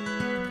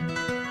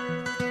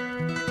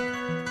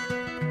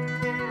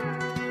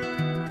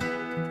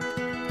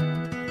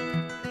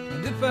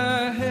 And if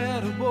I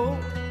had a boat,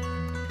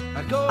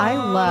 I'd go I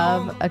out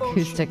love on the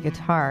acoustic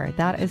guitar.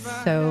 That is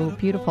so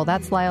beautiful.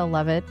 That's Lyle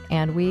Lovett,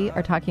 and we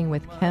are talking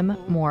with Kim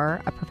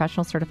Moore, a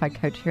professional certified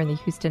coach here in the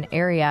Houston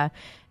area,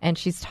 and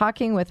she's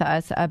talking with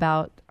us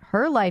about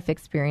her life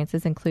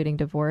experiences, including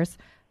divorce.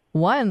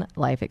 One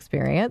life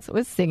experience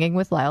was singing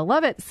with Lyle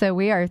Lovett. So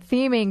we are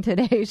theming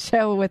today's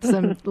show with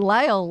some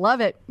Lyle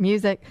Lovett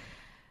music.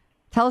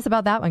 Tell us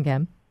about that one,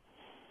 Kim.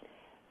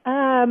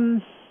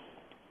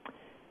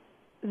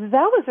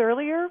 That was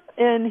earlier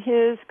in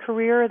his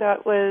career.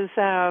 That was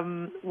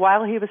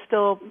while he was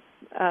still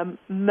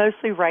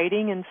mostly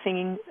writing and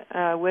singing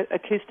with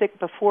acoustic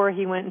before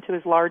he went into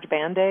his large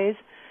band days.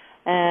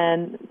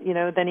 And,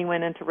 then he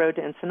went into Road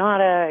to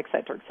Ensenada, et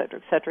cetera, et cetera,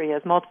 et cetera. He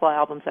has multiple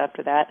albums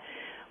after that.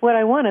 What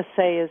I want to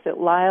say is that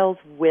Lyle's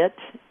wit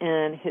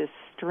and his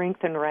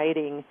strength in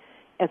writing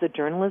as a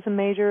journalism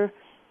major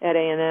at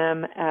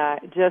A&M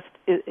just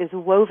is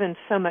woven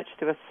so much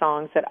through his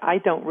songs that I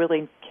don't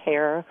really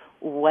care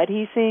what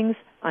he sings.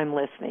 I'm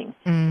listening.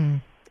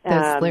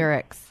 Those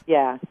lyrics.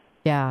 Yeah.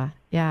 Yeah,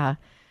 yeah.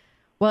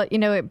 Well,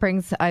 it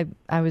brings, I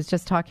was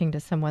just talking to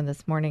someone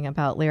this morning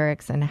about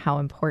lyrics and how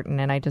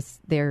important, and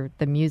they're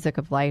the music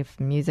of life,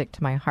 music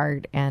to my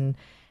heart, and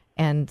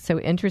so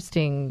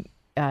interesting,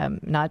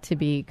 not to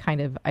be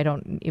kind of, I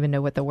don't even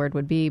know what the word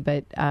would be,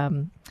 but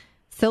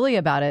silly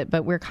about it,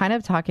 but we're kind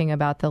of talking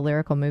about the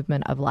lyrical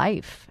movement of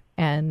life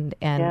and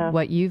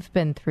what you've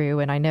been through,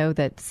 and I know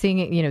that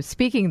singing,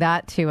 speaking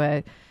that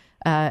to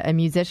a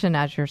musician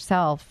as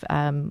yourself,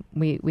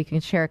 we can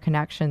share a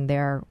connection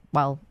there.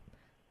 Well,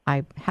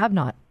 I have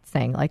not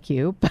sang like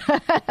you,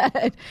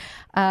 but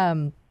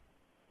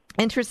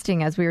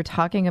interesting, as we were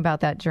talking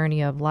about that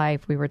journey of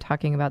life, we were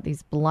talking about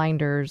these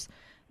blinders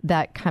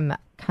that come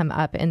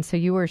up. And so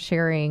you were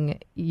sharing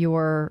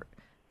your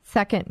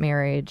second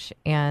marriage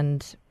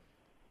and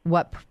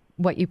what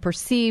you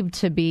perceived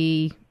to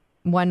be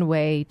one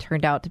way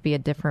turned out to be a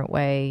different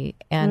way.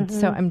 And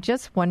so I'm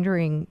just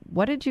wondering,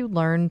 what did you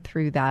learn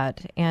through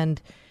that?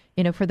 And,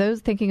 for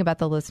those thinking about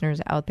the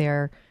listeners out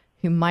there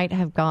who might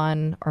have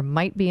gone or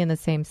might be in the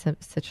same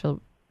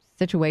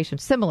situation,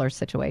 similar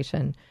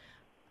situation,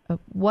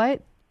 what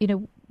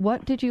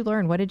did you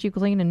learn? What did you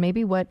glean? And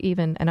maybe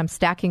and I'm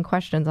stacking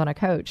questions on a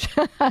coach,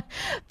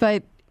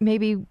 but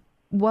maybe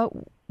what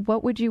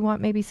would you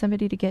want maybe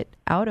somebody to get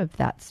out of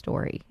that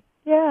story?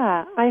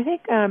 Yeah, I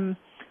think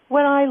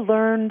what I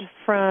learned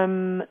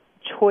from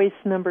choice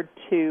number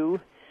 2,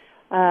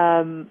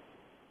 and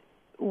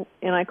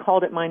I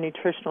called it my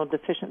nutritional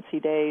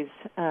deficiency days,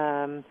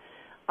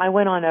 I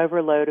went on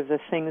overload of the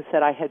things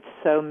that I had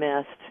so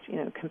missed,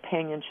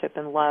 companionship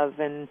and love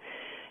and,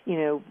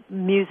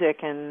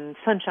 music and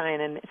sunshine.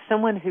 And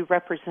someone who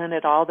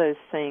represented all those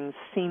things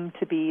seemed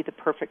to be the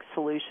perfect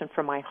solution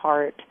for my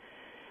heart.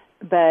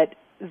 But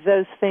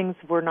those things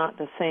were not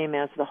the same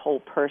as the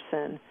whole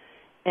person.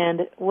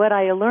 And what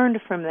I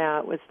learned from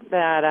that was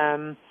that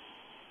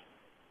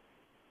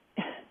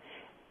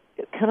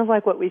kind of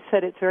like what we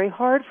said, it's very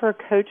hard for a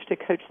coach to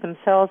coach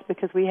themselves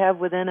because we have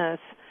within us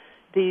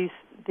these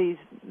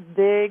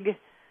big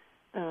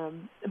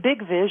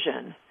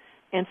vision,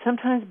 and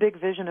sometimes big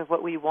vision of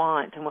what we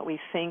want and what we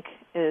think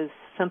is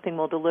something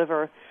we'll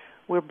deliver.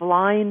 We're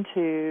blind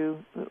to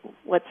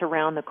what's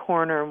around the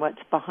corner and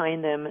what's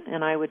behind them,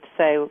 and I would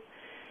say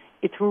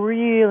it's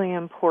really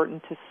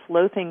important to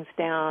slow things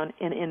down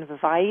and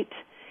invite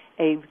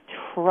a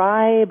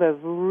tribe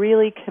of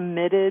really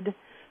committed,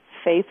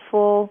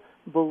 faithful,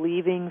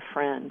 believing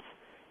friends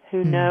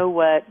who know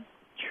what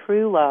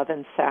true love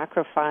and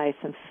sacrifice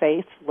and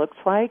faith looks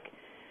like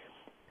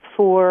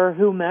for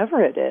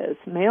whomever it is,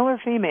 male or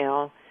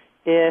female.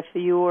 If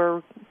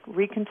you're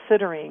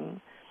reconsidering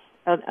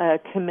a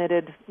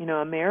committed,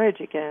 a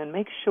marriage again,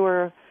 make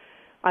sure.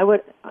 I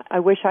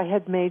wish I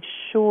had made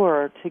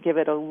sure to give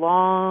it a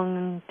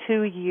long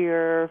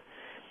 2-year,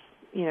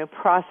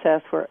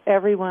 process where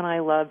everyone I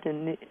loved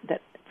and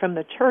that from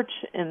the church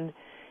and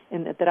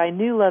that I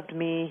knew loved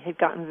me had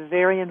gotten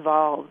very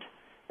involved.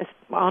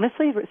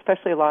 Honestly,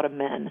 especially a lot of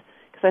men,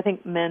 because because I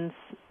think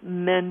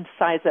men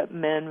size up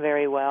men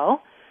very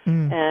well,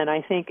 and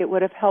I think it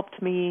would have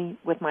helped me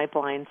with my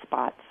blind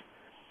spots.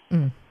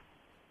 And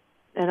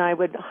I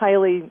would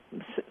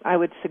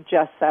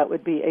suggest that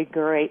would be a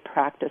great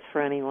practice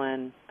for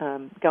anyone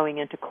going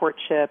into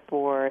courtship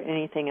or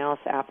anything else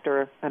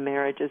after a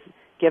marriage, is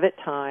give it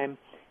time,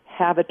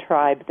 have a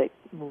tribe that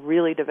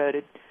really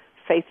devoted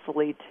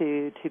faithfully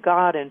to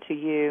God and to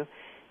you,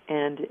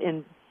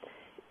 and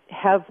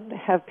have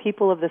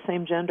people of the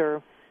same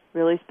gender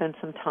really spend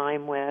some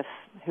time with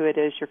who it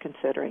is you're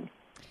considering.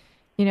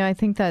 You know, I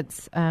think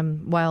that's,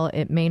 while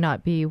it may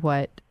not be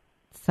what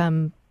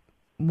some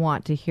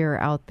want to hear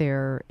out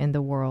there in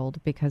the world,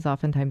 because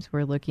oftentimes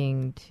we're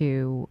looking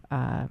to,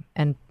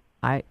 and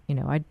I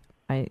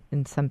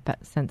in some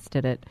sense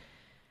did it,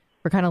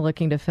 we're kind of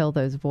looking to fill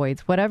those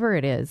voids, whatever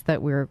it is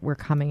that we're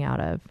coming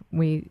out of.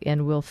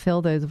 We'll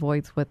fill those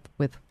voids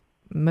with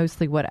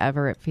mostly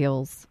whatever it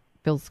feels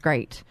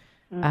great.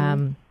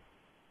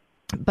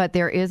 But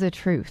there is a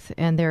truth,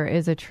 and there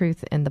is a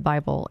truth in the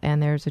Bible,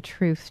 and there's a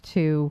truth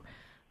to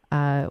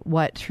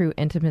what true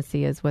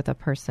intimacy is with a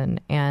person,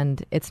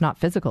 and it's not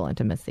physical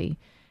intimacy.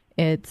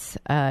 It's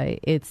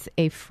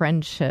a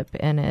friendship,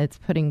 and it's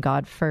putting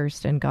God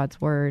first and God's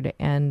word.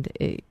 And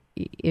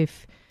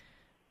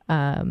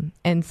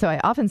and so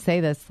I often say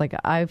this, like,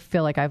 I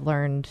feel like I've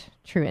learned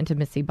true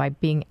intimacy by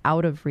being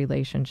out of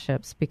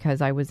relationships, because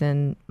I was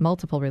in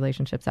multiple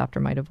relationships after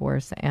my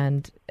divorce,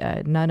 and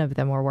none of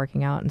them were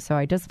working out. And so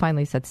I just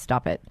finally said,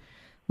 stop it.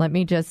 Let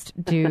me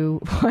just do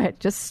what?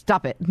 Just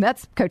stop it.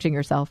 That's coaching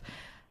yourself.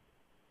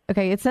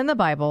 Okay, it's in the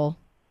Bible.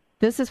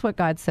 This is what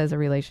God says a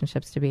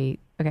relationship's to be.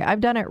 Okay, I've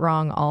done it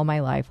wrong all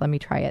my life. Let me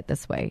try it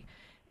this way.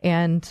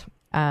 And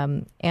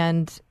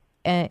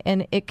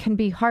it can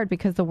be hard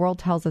because the world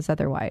tells us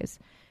otherwise.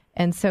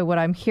 And so what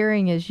I'm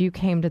hearing is you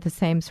came to the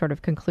same sort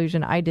of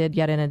conclusion I did,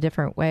 yet in a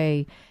different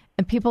way.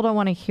 And people don't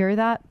want to hear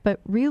that.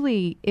 But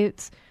really,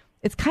 it's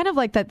kind of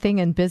like that thing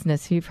in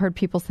business. You've heard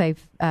people say,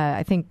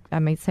 I think I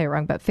may say it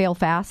wrong, but fail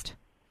fast.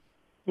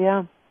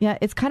 Yeah. Yeah,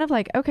 it's kind of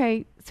like,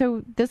 okay,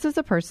 so this is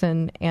a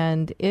person,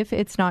 and if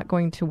it's not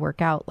going to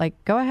work out, like,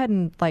 go ahead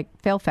and, like,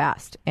 fail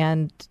fast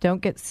and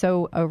don't get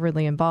so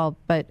overly involved.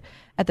 But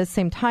at the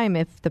same time,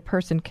 if the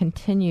person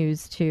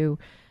continues to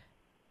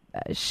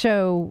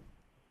show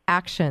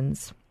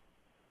actions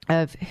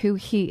of who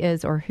he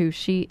is or who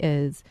she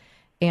is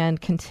and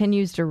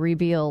continues to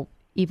reveal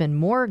even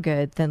more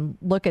good, then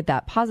look at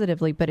that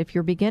positively. But if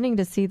you're beginning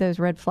to see those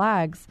red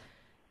flags,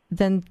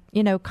 then,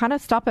 kind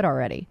of stop it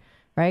already.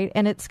 Right.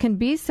 And it can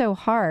be so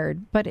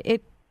hard, but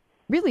it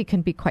really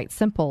can be quite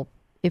simple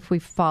if we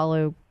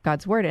follow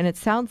God's word. And it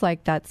sounds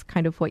like that's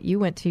kind of what you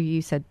went to.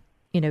 You said,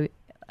 a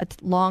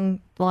long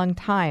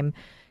time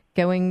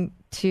going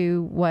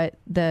to what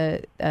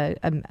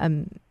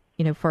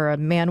for a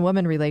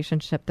man-woman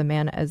relationship, the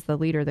man as the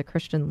leader, the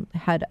Christian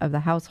head of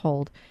the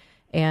household,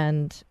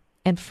 and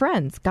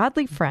friends,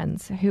 godly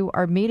friends who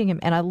are meeting him.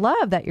 And I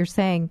love that you're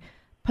saying,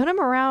 put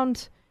him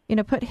around,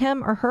 put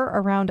him or her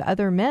around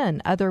other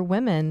men, other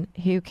women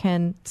who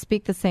can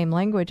speak the same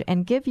language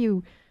and give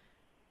you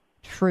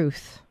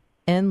truth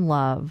and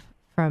love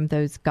from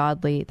that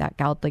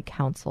godly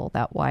counsel,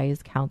 that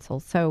wise counsel.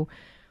 So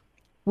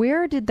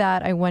where did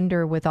that, I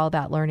wonder, with all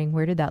that learning,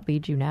 where did that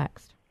lead you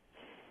next?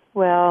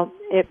 Well,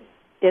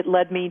 it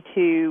led me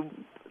to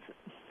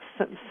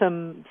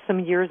some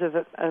years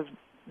of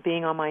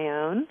being on my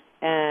own,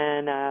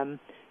 and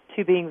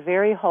to being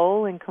very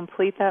whole and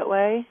complete that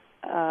way,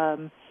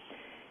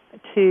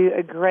 to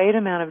a great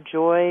amount of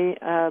joy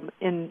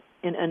in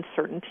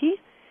uncertainty,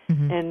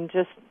 and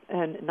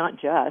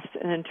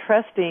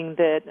trusting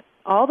that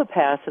all the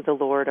paths of the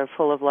Lord are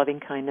full of loving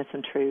kindness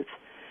and truth,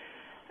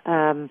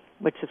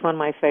 which is one of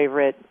my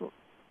favorite,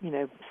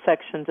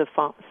 sections of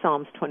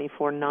Psalms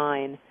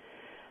 24:9,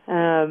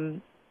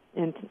 and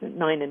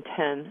 9 and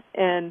 10.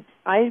 And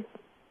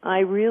I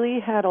really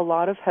had a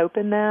lot of hope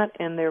in that,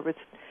 and there was,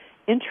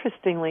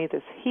 interestingly,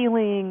 this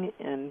healing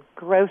and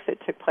growth that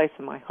took place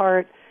in my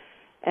heart.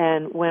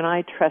 And when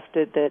I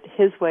trusted that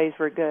his ways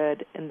were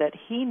good and that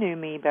he knew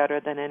me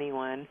better than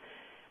anyone,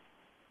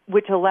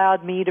 which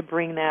allowed me to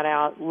bring that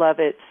out, love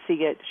it,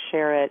 see it,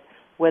 share it,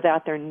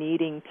 without there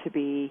needing to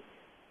be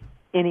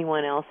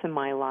anyone else in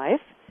my life.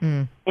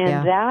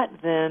 That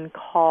then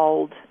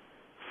called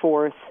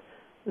forth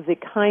the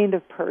kind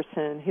of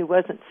person who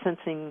wasn't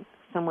sensing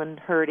someone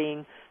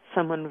hurting,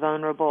 someone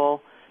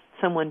vulnerable,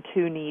 someone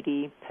too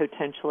needy,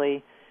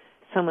 potentially,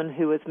 someone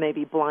who was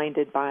maybe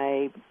blinded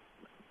by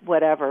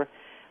whatever.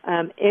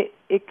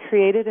 It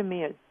created in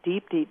me a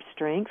deep, deep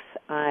strength.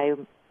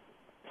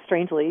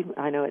 Strangely,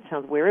 I know it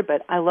sounds weird,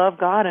 but I love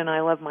God and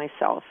I love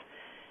myself.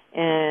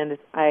 And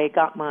I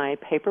got my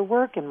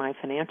paperwork and my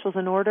financials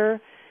in order.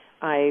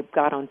 I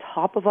got on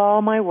top of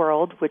all my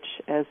world, which,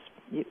 as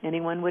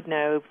anyone would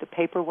know, the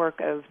paperwork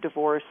of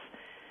divorce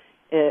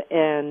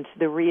and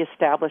the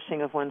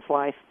reestablishing of one's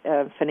life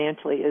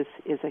financially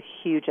is a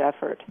huge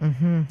effort.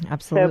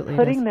 Absolutely. So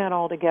putting that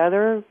all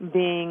together,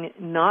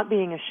 not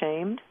being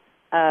ashamed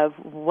of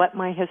what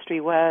my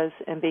history was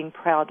and being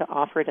proud to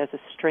offer it as a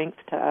strength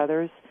to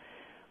others,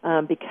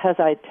 because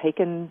I'd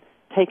taken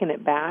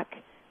it back,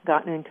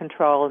 gotten in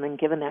control, and then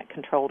given that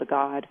control to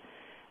God.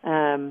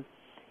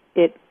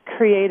 It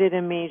created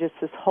in me just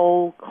this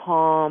whole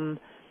calm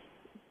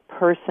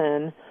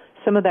person.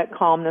 Some of that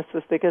calmness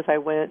was because I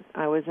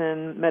was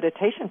in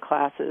meditation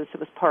classes. It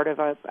was part of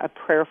a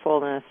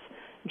prayerfulness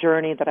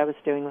journey that I was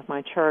doing with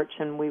my church,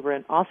 and we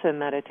were also in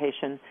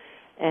meditation.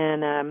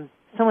 And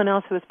someone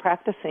else who was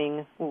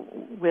practicing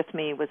with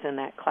me was in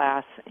that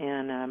class,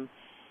 and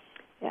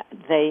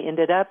they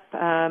ended up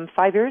 5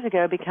 years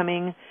ago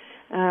becoming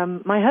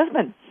my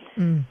husband.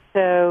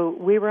 So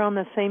we were on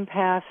the same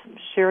path,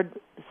 shared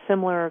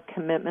similar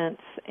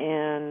commitments,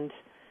 and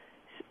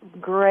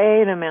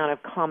great amount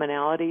of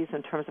commonalities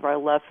in terms of our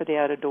love for the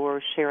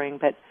outdoors, sharing,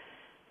 but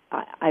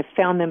I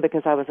found them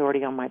because I was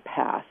already on my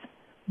path.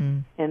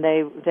 And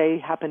they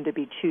happened to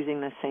be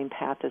choosing the same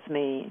path as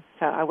me.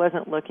 So I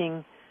wasn't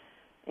looking,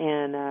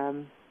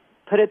 and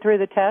put it through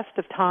the test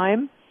of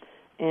time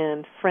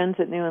and friends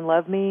that knew and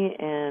loved me,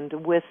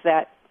 and with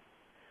that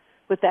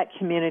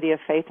community of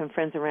faith and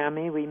friends around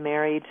me, we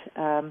married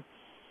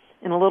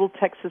in a little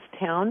Texas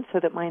town so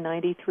that my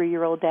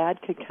 93-year-old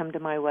dad could come to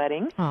my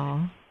wedding.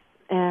 Aww.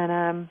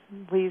 And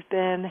we've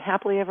been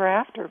happily ever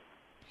after.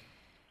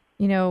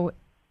 You know,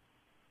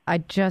 I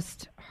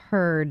just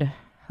heard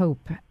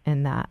hope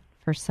in that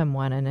for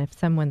someone. And if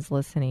someone's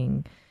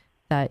listening,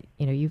 that,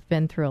 you know, you've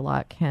been through a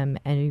lot, Kim,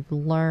 and you've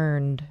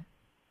learned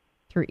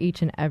through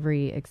each and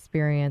every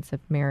experience of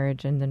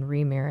marriage and then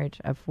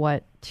remarriage of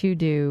what to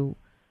do,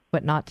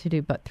 what not to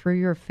do. But through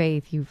your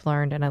faith, you've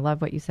learned, and I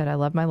love what you said, I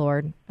love my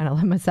Lord and I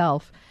love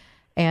myself.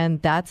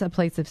 And that's a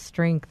place of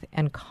strength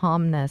and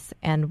calmness.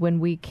 And when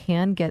we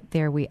can get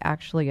there, we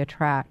actually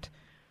attract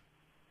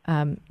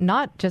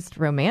not just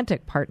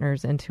romantic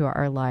partners into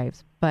our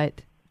lives,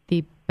 but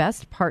the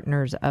best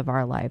partners of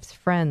our lives,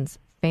 friends,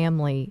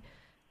 family.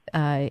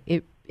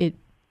 It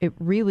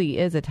really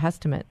is a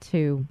testament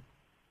to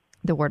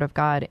the Word of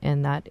God,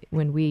 in that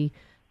when we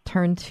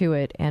turn to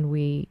it and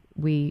we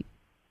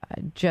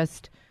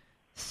just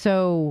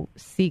so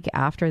seek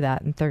after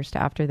that and thirst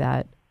after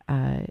that,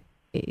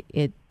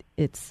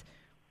 it's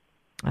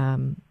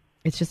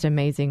just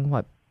amazing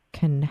what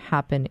can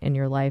happen in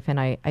your life. And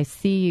I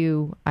see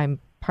you, I'm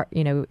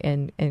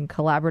in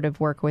collaborative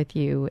work with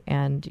you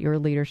and your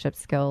leadership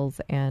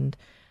skills and,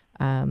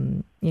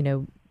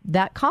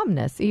 that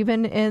calmness,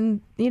 even in,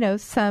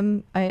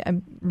 I'm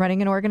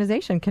running an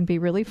organization can be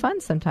really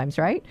fun sometimes,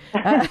 right?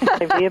 It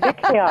can be a bit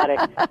chaotic.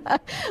 A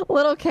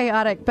little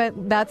chaotic, but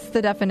that's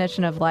the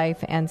definition of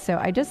life. And so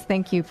I just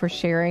thank you for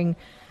sharing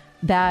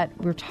that.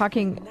 We're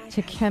talking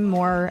to Kim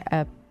Moore,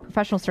 a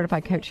professional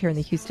certified coach here in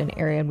the Houston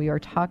area, and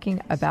I've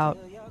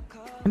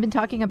been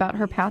talking about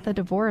her path of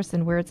divorce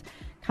and where it's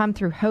come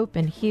through hope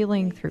and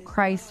healing through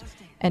Christ,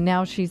 and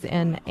now she's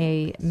in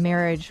a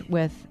marriage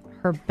with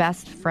her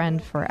best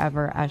friend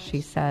forever, as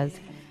she says,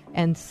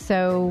 and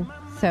so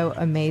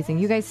amazing.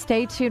 You guys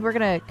stay tuned. We're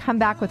going to come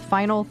back with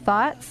final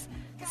thoughts,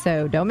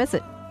 so don't miss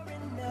it.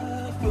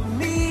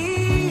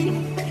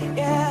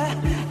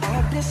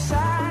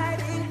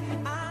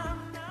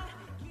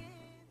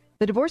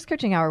 The Divorce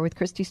Coaching Hour with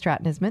Christy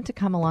Stratton is meant to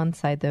come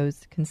alongside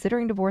those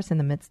considering divorce in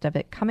the midst of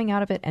it, coming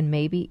out of it, and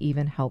maybe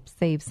even help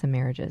save some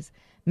marriages.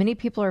 Many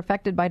people are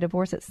affected by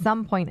divorce at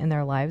some point in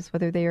their lives,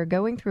 whether they are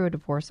going through a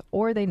divorce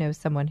or they know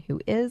someone who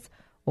is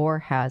or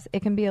has.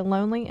 It can be a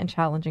lonely and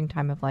challenging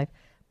time of life,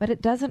 but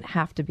it doesn't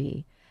have to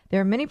be.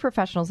 There are many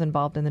professionals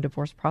involved in the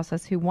divorce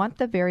process who want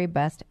the very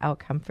best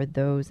outcome for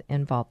those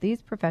involved.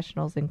 These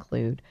professionals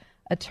include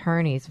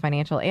attorneys,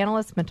 financial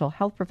analysts, mental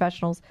health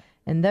professionals,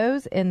 and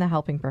those in the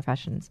helping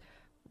professions.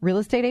 Real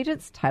estate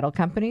agents, title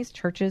companies,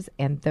 churches,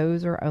 and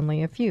those are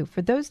only a few.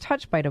 For those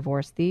touched by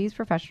divorce, these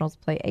professionals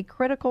play a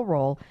critical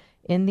role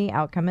in the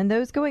outcome, and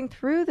those going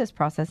through this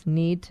process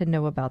need to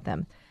know about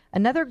them.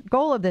 Another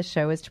goal of this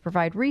show is to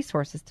provide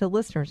resources to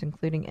listeners,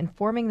 including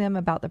informing them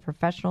about the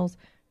professionals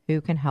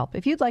who can help.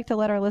 If you'd like to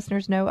let our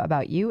listeners know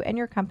about you and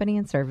your company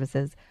and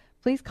services,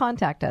 please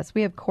contact us.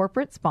 We have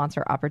corporate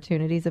sponsor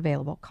opportunities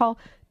available. Call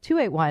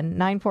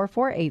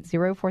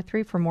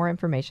 281-944-8043 for more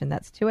information.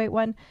 That's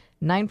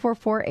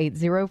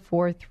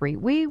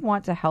 281-944-8043. We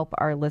want to help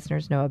our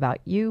listeners know about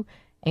you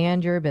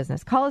and your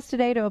business. Call us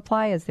today to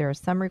apply, as there are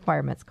some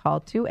requirements. Call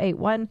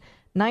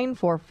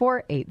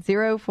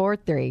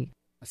 281-944-8043.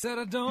 I said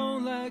I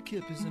don't like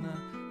hippies and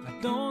I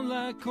don't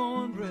like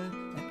cornbread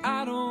and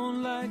I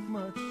don't like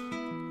much.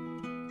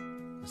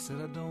 I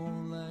said I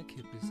don't like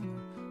hippies and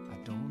I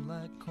don't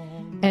like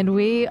cornbread. And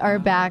we are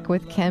back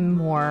with Kim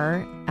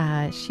Moore.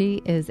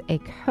 She is a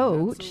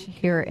coach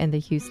here in the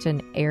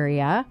Houston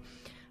area.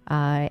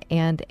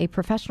 and a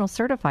professional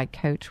certified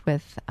coach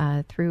with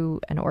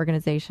through an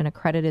organization,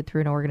 accredited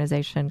through an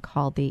organization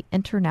called the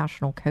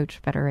International Coach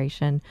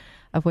Federation,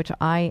 of which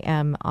I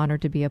am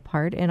honored to be a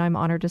part, and I'm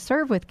honored to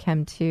serve with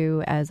Kim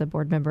too as a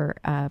board member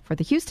for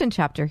the Houston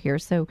chapter here.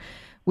 So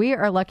we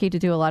are lucky to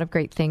do a lot of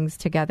great things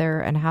together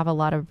and have a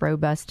lot of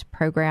robust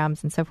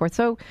programs and so forth.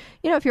 So,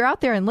 if you're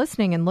out there and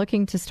listening and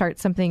looking to start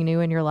something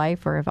new in your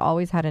life, or have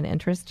always had an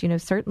interest,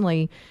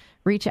 certainly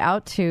reach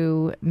out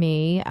to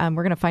me. We're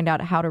going to find out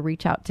how to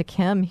reach out to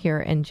Kim here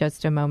in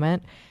just a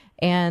moment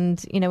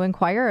and,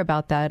 inquire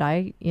about that.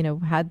 I,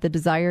 had the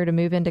desire to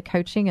move into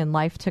coaching, and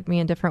life took me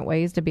in different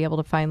ways to be able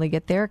to finally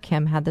get there.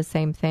 Kim had the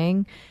same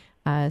thing.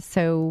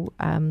 So,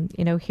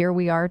 here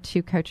we are,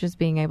 two coaches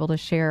being able to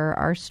share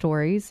our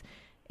stories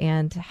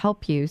and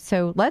help you.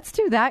 So let's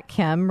do that,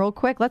 Kim, real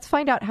quick. Let's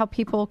find out how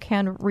people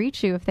can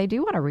reach you if they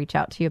do want to reach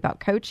out to you about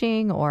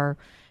coaching or,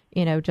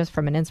 just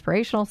from an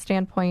inspirational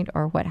standpoint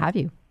or what have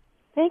you.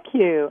 Thank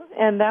you.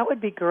 And that would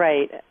be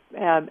great.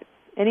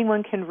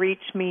 Anyone can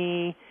reach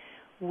me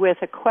with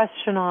a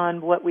question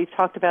on what we've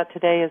talked about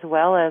today, as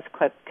well as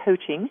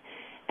coaching.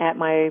 At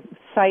my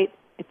site,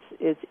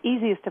 it's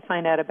easiest to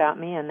find out about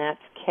me, and that's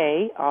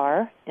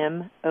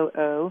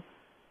krmoore.com.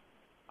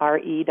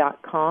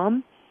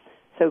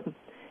 So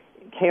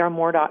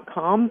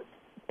krmoore.com,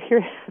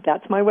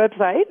 that's my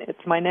website.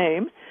 It's my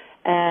name.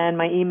 And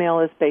my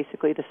email is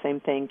basically the same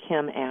thing,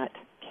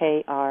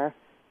 Kim@krmoore.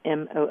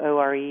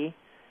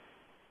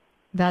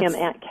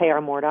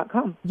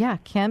 Kim@krmoore.com. Yeah,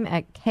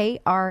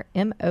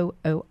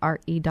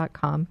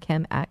 Kim@krmoore.com.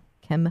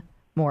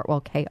 Kim@KimMoore.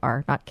 Well,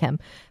 KR, not Kim.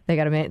 They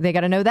got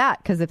to know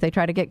that, because if they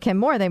try to get Kim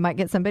Moore, they might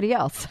get somebody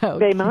else. So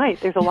they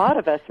might. There's a lot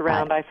of us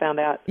around. I found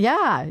out.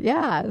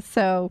 Yeah.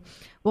 So,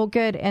 well,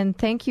 good. And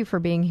thank you for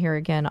being here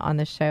again on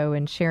the show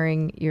and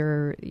sharing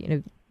your.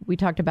 We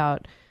talked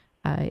about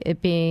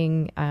it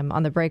being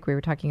on the break. We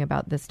were talking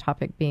about this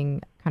topic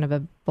being kind of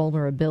a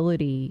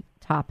vulnerability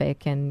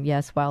topic, and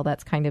yes, while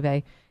that's kind of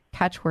a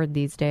catchword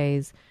these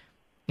days,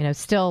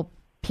 still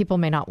people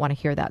may not want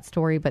to hear that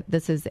story, but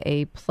this is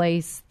a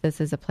place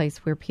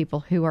where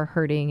people who are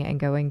hurting and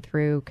going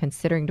through,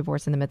 considering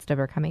divorce in the midst of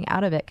or coming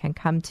out of it, can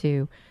come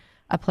to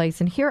a place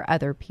and hear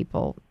other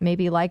people,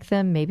 maybe like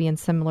them, maybe in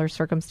similar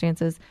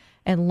circumstances,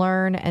 and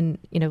learn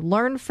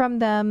from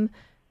them,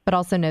 but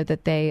also know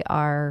that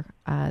they're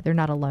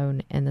not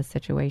alone in the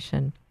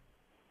situation.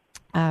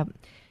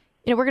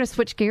 We're going to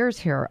switch gears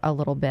here a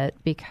little bit,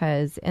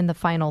 because in the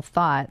final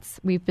thoughts,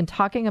 we've been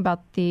talking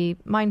about the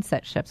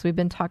mindset shifts. We've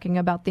been talking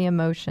about the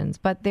emotions,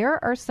 but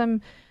there are some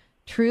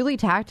truly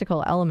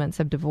tactical elements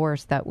of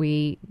divorce that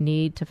we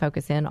need to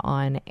focus in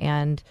on.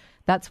 And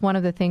that's one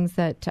of the things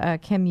that,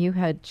 Kim, you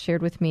had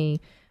shared with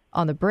me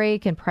on the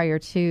break and prior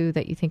to,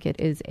 that you think it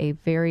is a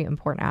very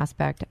important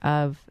aspect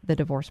of the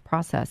divorce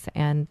process.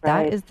 And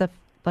right. That is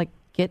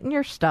getting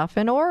your stuff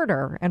in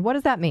order. And what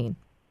does that mean?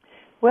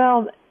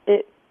 Well,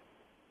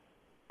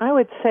 I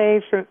would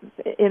say,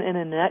 in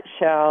a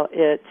nutshell,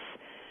 it's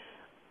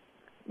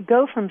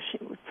go from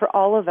for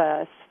all of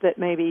us that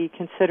may be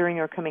considering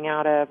or coming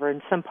out of or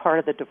in some part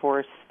of the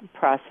divorce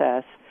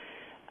process.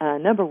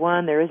 Number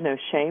one, there is no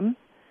shame,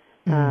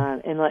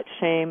 and let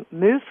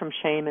move from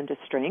shame into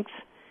strength,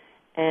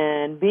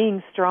 and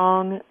being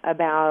strong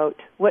about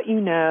what you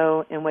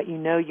know and what you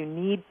know you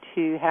need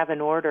to have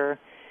in order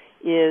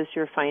is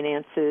your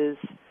finances,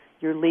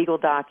 your legal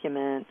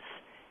documents,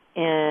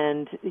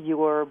 and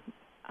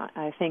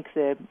I think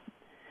the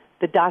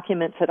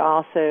documents that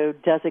also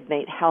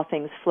designate how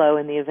things flow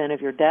in the event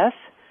of your death.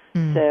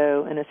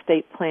 So an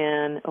estate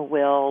plan, a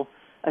will,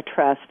 a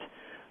trust,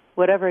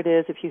 whatever it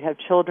is, if you have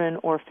children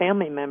or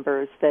family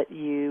members, that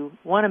you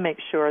want to make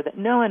sure that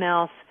no one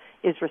else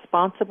is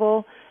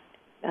responsible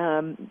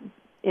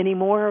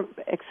anymore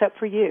except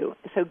for you.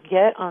 So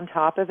get on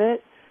top of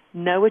it.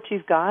 Know what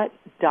you've got.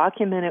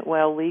 Document it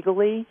well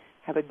legally.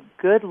 Have a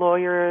good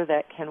lawyer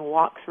that can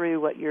walk through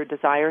what your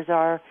desires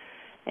are,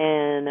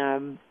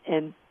 and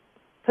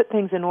put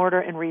things in order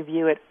and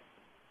review it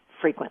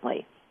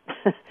frequently.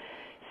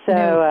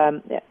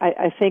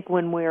 I think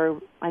when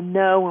we're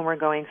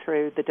going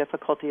through the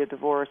difficulty of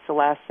divorce, the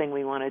last thing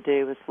we want to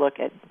do is look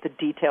at the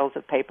details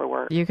of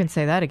paperwork. You can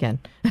say that again.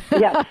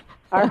 Yes.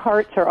 Our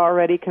hearts are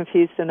already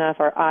confused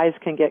enough. Our eyes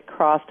can get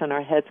crossed and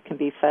our heads can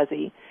be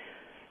fuzzy.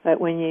 But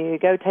when you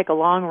go take a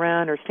long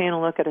run or stand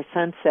and look at a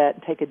sunset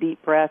and take a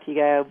deep breath, you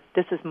go,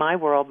 this is my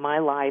world, my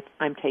life.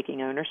 I'm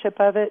taking ownership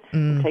of it.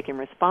 I'm taking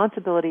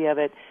responsibility of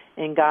it.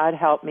 And God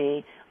help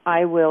me.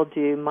 I will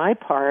do my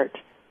part,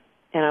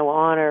 and I will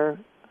honor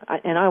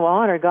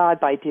God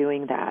by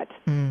doing that.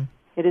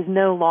 It is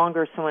no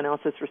longer someone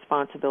else's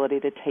responsibility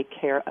to take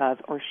care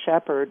of or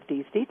shepherd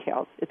these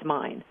details. It's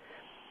mine.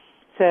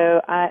 So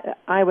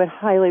I would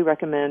highly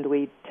recommend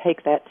we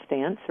take that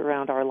stance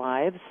around our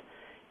lives,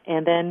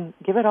 and then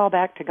give it all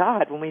back to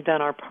God when we've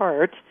done our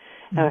part,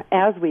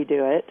 as we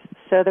do it,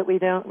 so that we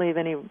don't leave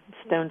any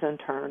stones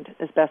unturned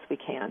as best we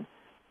can.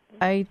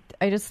 I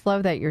just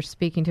love that you're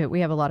speaking to it.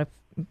 We have a lot of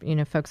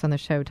folks on the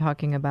show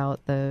talking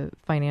about the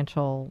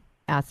financial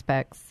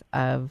aspects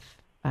of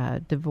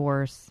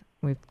divorce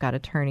we've got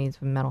attorneys,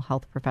 mental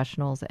health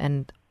professionals,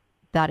 and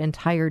that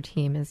entire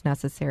team is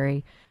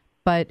necessary.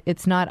 But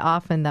it's not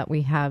often that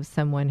we have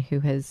someone who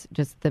has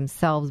just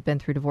themselves been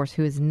through divorce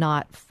who is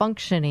not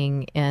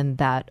functioning in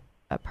that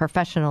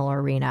professional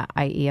arena,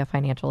 i.e. a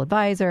financial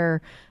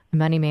advisor, a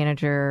money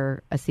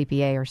manager, a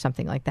CPA, or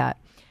something like that.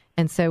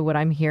 And so what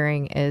I'm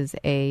hearing is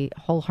a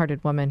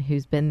wholehearted woman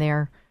who's been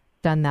there,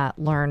 done that,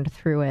 learned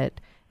through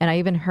it. And I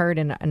even heard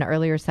in an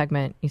earlier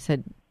segment, you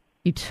said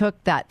you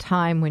took that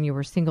time when you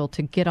were single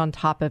to get on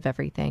top of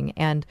everything.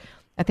 And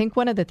I think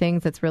one of the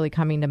things that's really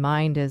coming to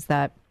mind is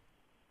that,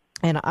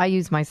 and I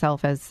use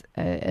myself as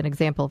an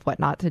example of what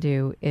not to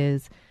do,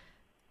 is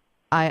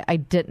I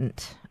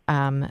didn't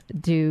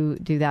do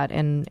that.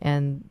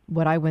 And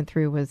what I went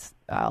through was,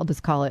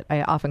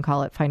 I often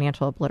call it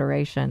financial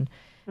obliteration.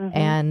 Mm-hmm.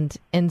 And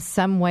in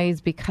some ways,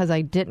 because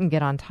I didn't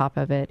get on top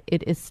of it,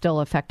 it is still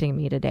affecting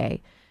me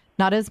today.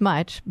 Not as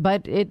much,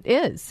 but it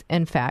is,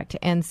 in fact.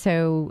 And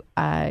so,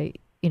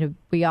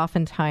 we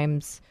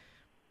oftentimes,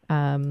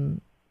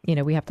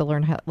 we have to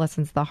learn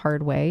lessons the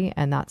hard way,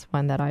 and that's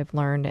one that I've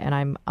learned,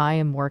 and I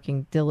am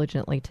working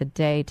diligently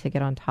today to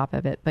get on top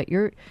of it. But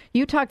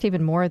you talked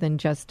even more than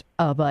just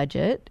a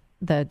budget,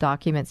 the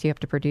documents you have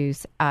to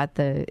produce at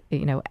the,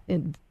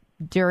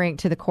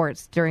 to the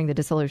courts during the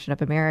dissolution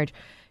of a marriage.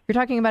 You're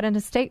talking about an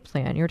estate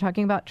plan. You're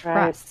talking about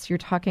trusts. Right. You're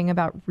talking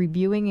about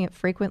reviewing it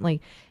frequently.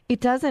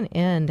 It doesn't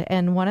end.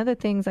 And one of the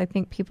things I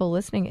think people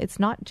listening, it's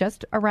not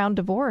just around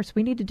divorce.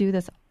 We need to do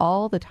this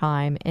all the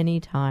time,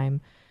 anytime,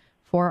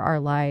 for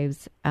our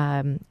lives,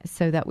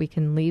 so that we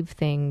can leave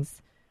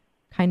things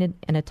kind of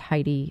in a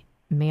tidy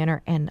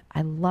manner. And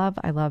I love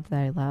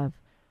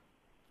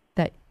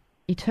that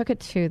you took it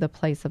to the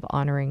place of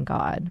honoring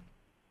God.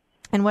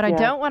 And what I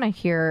don't want to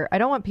hear, I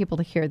don't want people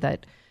to hear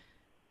that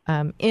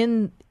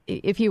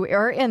if you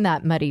are in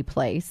that muddy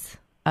place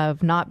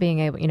of not being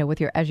able,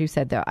 with your, as you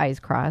said, the eyes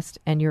crossed,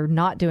 and you're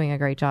not doing a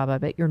great job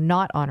of it, you're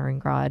not honoring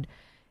God.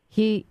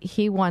 He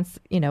wants,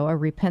 a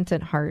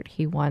repentant heart.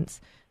 He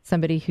wants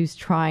somebody who's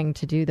trying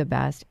to do the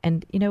best.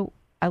 And,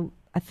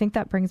 I think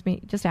that brings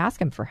me, just ask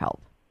him for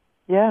help.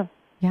 Yeah.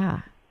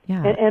 Yeah.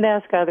 Yeah. And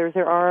ask others.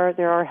 There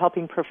are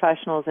helping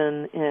professionals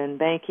in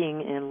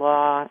banking, in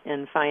law,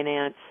 in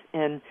finance,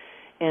 and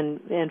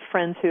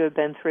friends who have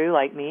been through,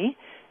 like me,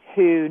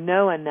 who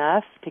know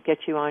enough to get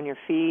you on your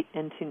feet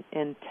and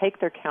take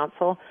their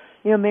counsel.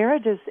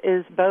 Marriage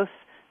is both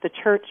the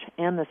church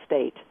and the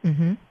state.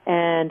 Mm-hmm.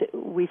 And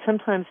we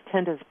sometimes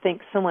tend to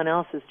think someone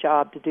else's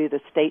job to do the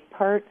state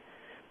part,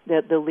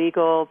 the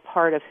legal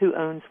part of who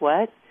owns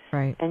what.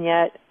 Right. And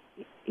yet,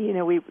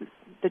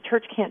 the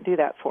church can't do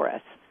that for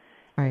us.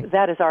 Right.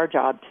 That is our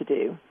job to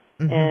do.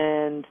 Mm-hmm.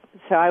 And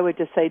so I would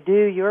just say,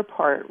 do your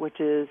part,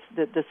 which is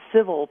the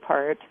civil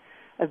part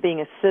of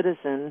being a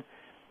citizen,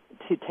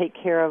 to take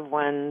care of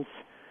one's,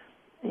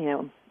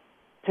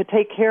 to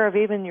take care of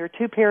even your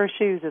 2 pair of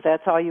shoes, if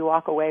that's all you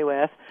walk away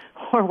with,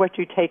 or what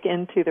you take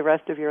into the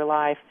rest of your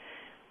life.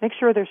 Make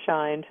sure they're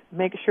shined.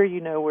 Make sure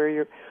you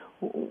know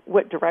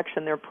what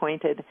direction they're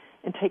pointed,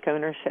 and take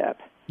ownership.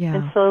 Yeah.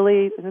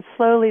 And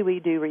slowly we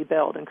do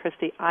rebuild. And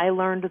Christy, I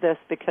learned this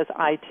because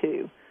I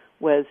too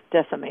was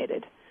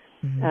decimated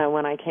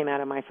when I came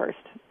out of my first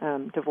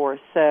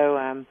divorce.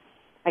 So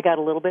I got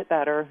a little bit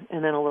better,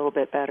 and then a little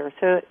bit better.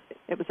 So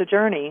it was a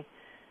journey,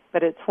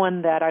 but it's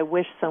one that I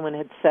wish someone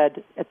had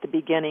said at the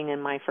beginning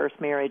in my first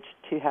marriage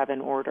to have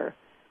in order.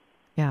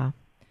 Yeah.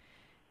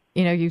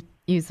 You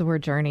use the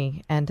word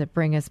journey, and to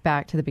bring us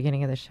back to the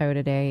beginning of the show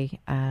today,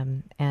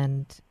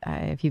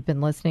 if you've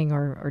been listening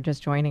or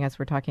just joining us,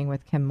 we're talking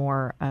with Kim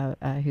Moore,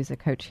 who's a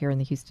coach here in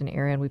the Houston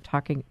area, and we've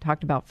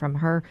talked about from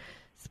her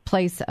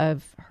place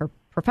of her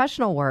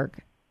professional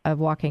work of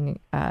walking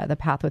the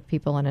path with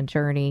people in a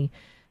journey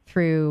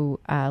through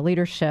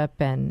leadership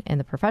and in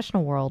the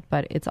professional world,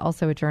 but it's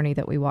also a journey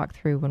that we walk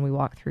through when we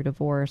walk through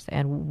divorce,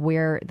 and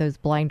where those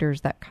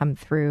blinders that come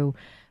through,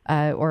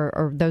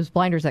 or those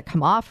blinders that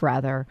come off,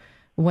 rather,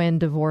 when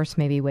divorce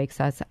maybe wakes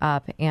us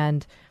up.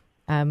 And,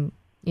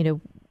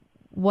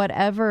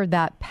 whatever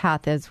that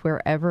path is,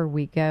 wherever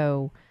we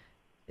go,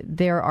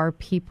 there are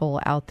people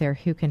out there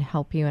who can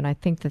help you. And I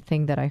think the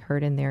thing that I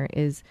heard in there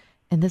is,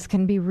 and this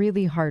can be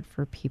really hard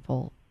for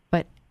people,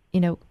 but,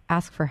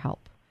 ask for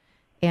help.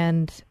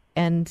 And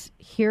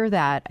hear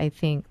that, I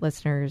think,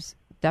 listeners,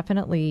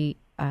 definitely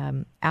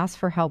ask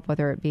for help,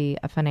 whether it be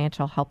a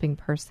financial helping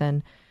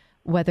person,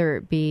 whether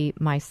it be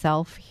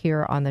myself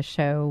here on the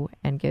show,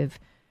 and give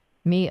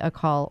me a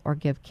call or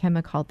give Kim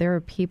a call. There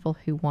are people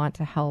who want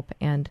to help.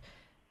 And,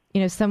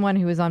 someone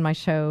who was on my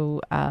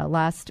show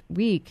last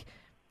week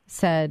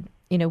said,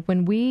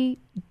 when we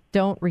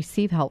don't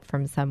receive help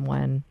from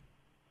someone,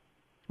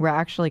 we're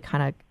actually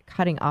kind of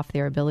cutting off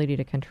their ability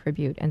to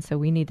contribute. And so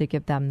we need to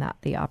give them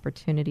the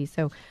opportunity.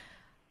 So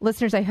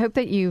listeners, I hope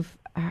that you've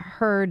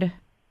heard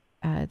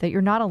that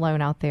you're not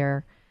alone out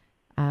there,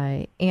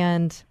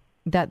 and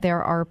that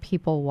there are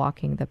people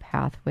walking the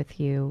path with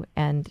you.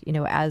 And,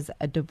 as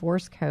a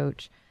divorce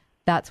coach,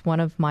 that's one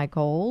of my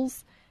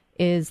goals,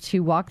 is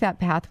to walk that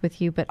path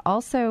with you. But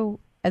also,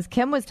 as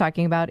Kim was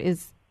talking about,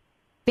 is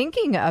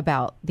thinking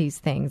about these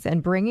things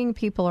and bringing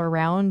people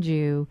around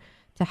you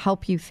to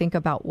help you think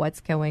about what's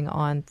going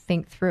on,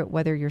 think through it,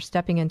 whether you're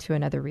stepping into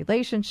another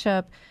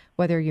relationship,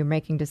 whether you're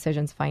making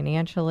decisions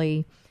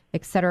financially,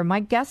 etc. My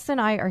guests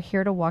and I are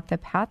here to walk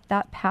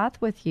that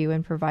path with you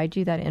and provide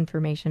you that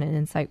information and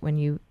insight when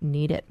you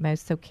need it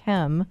most. So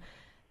Kim,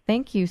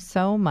 thank you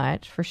so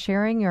much for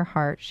sharing your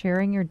heart,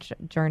 sharing your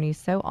journey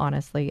so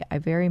honestly. I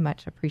very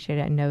much appreciate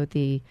it. I know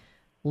the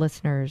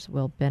listeners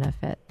will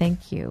benefit.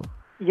 Thank you.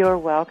 You're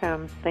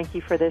welcome. Thank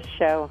you for this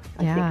show.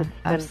 I think it's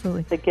been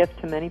absolutely. a gift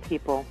to many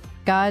people.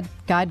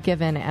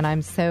 God-given, and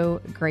I'm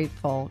so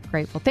grateful.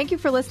 Thank you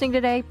for listening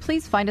today.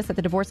 Please find us at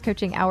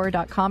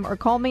thedivorcecoachinghour.com or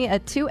call me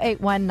at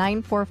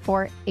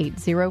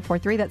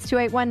 281-944-8043. That's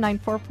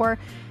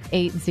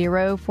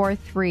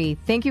 281-944-8043.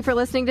 Thank you for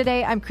listening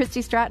today. I'm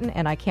Christy Stratton,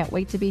 and I can't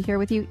wait to be here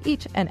with you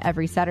each and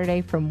every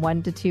Saturday from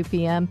 1 to 2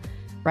 p.m.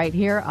 right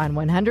here on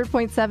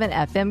 100.7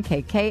 FM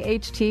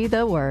KKHT,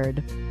 The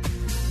Word.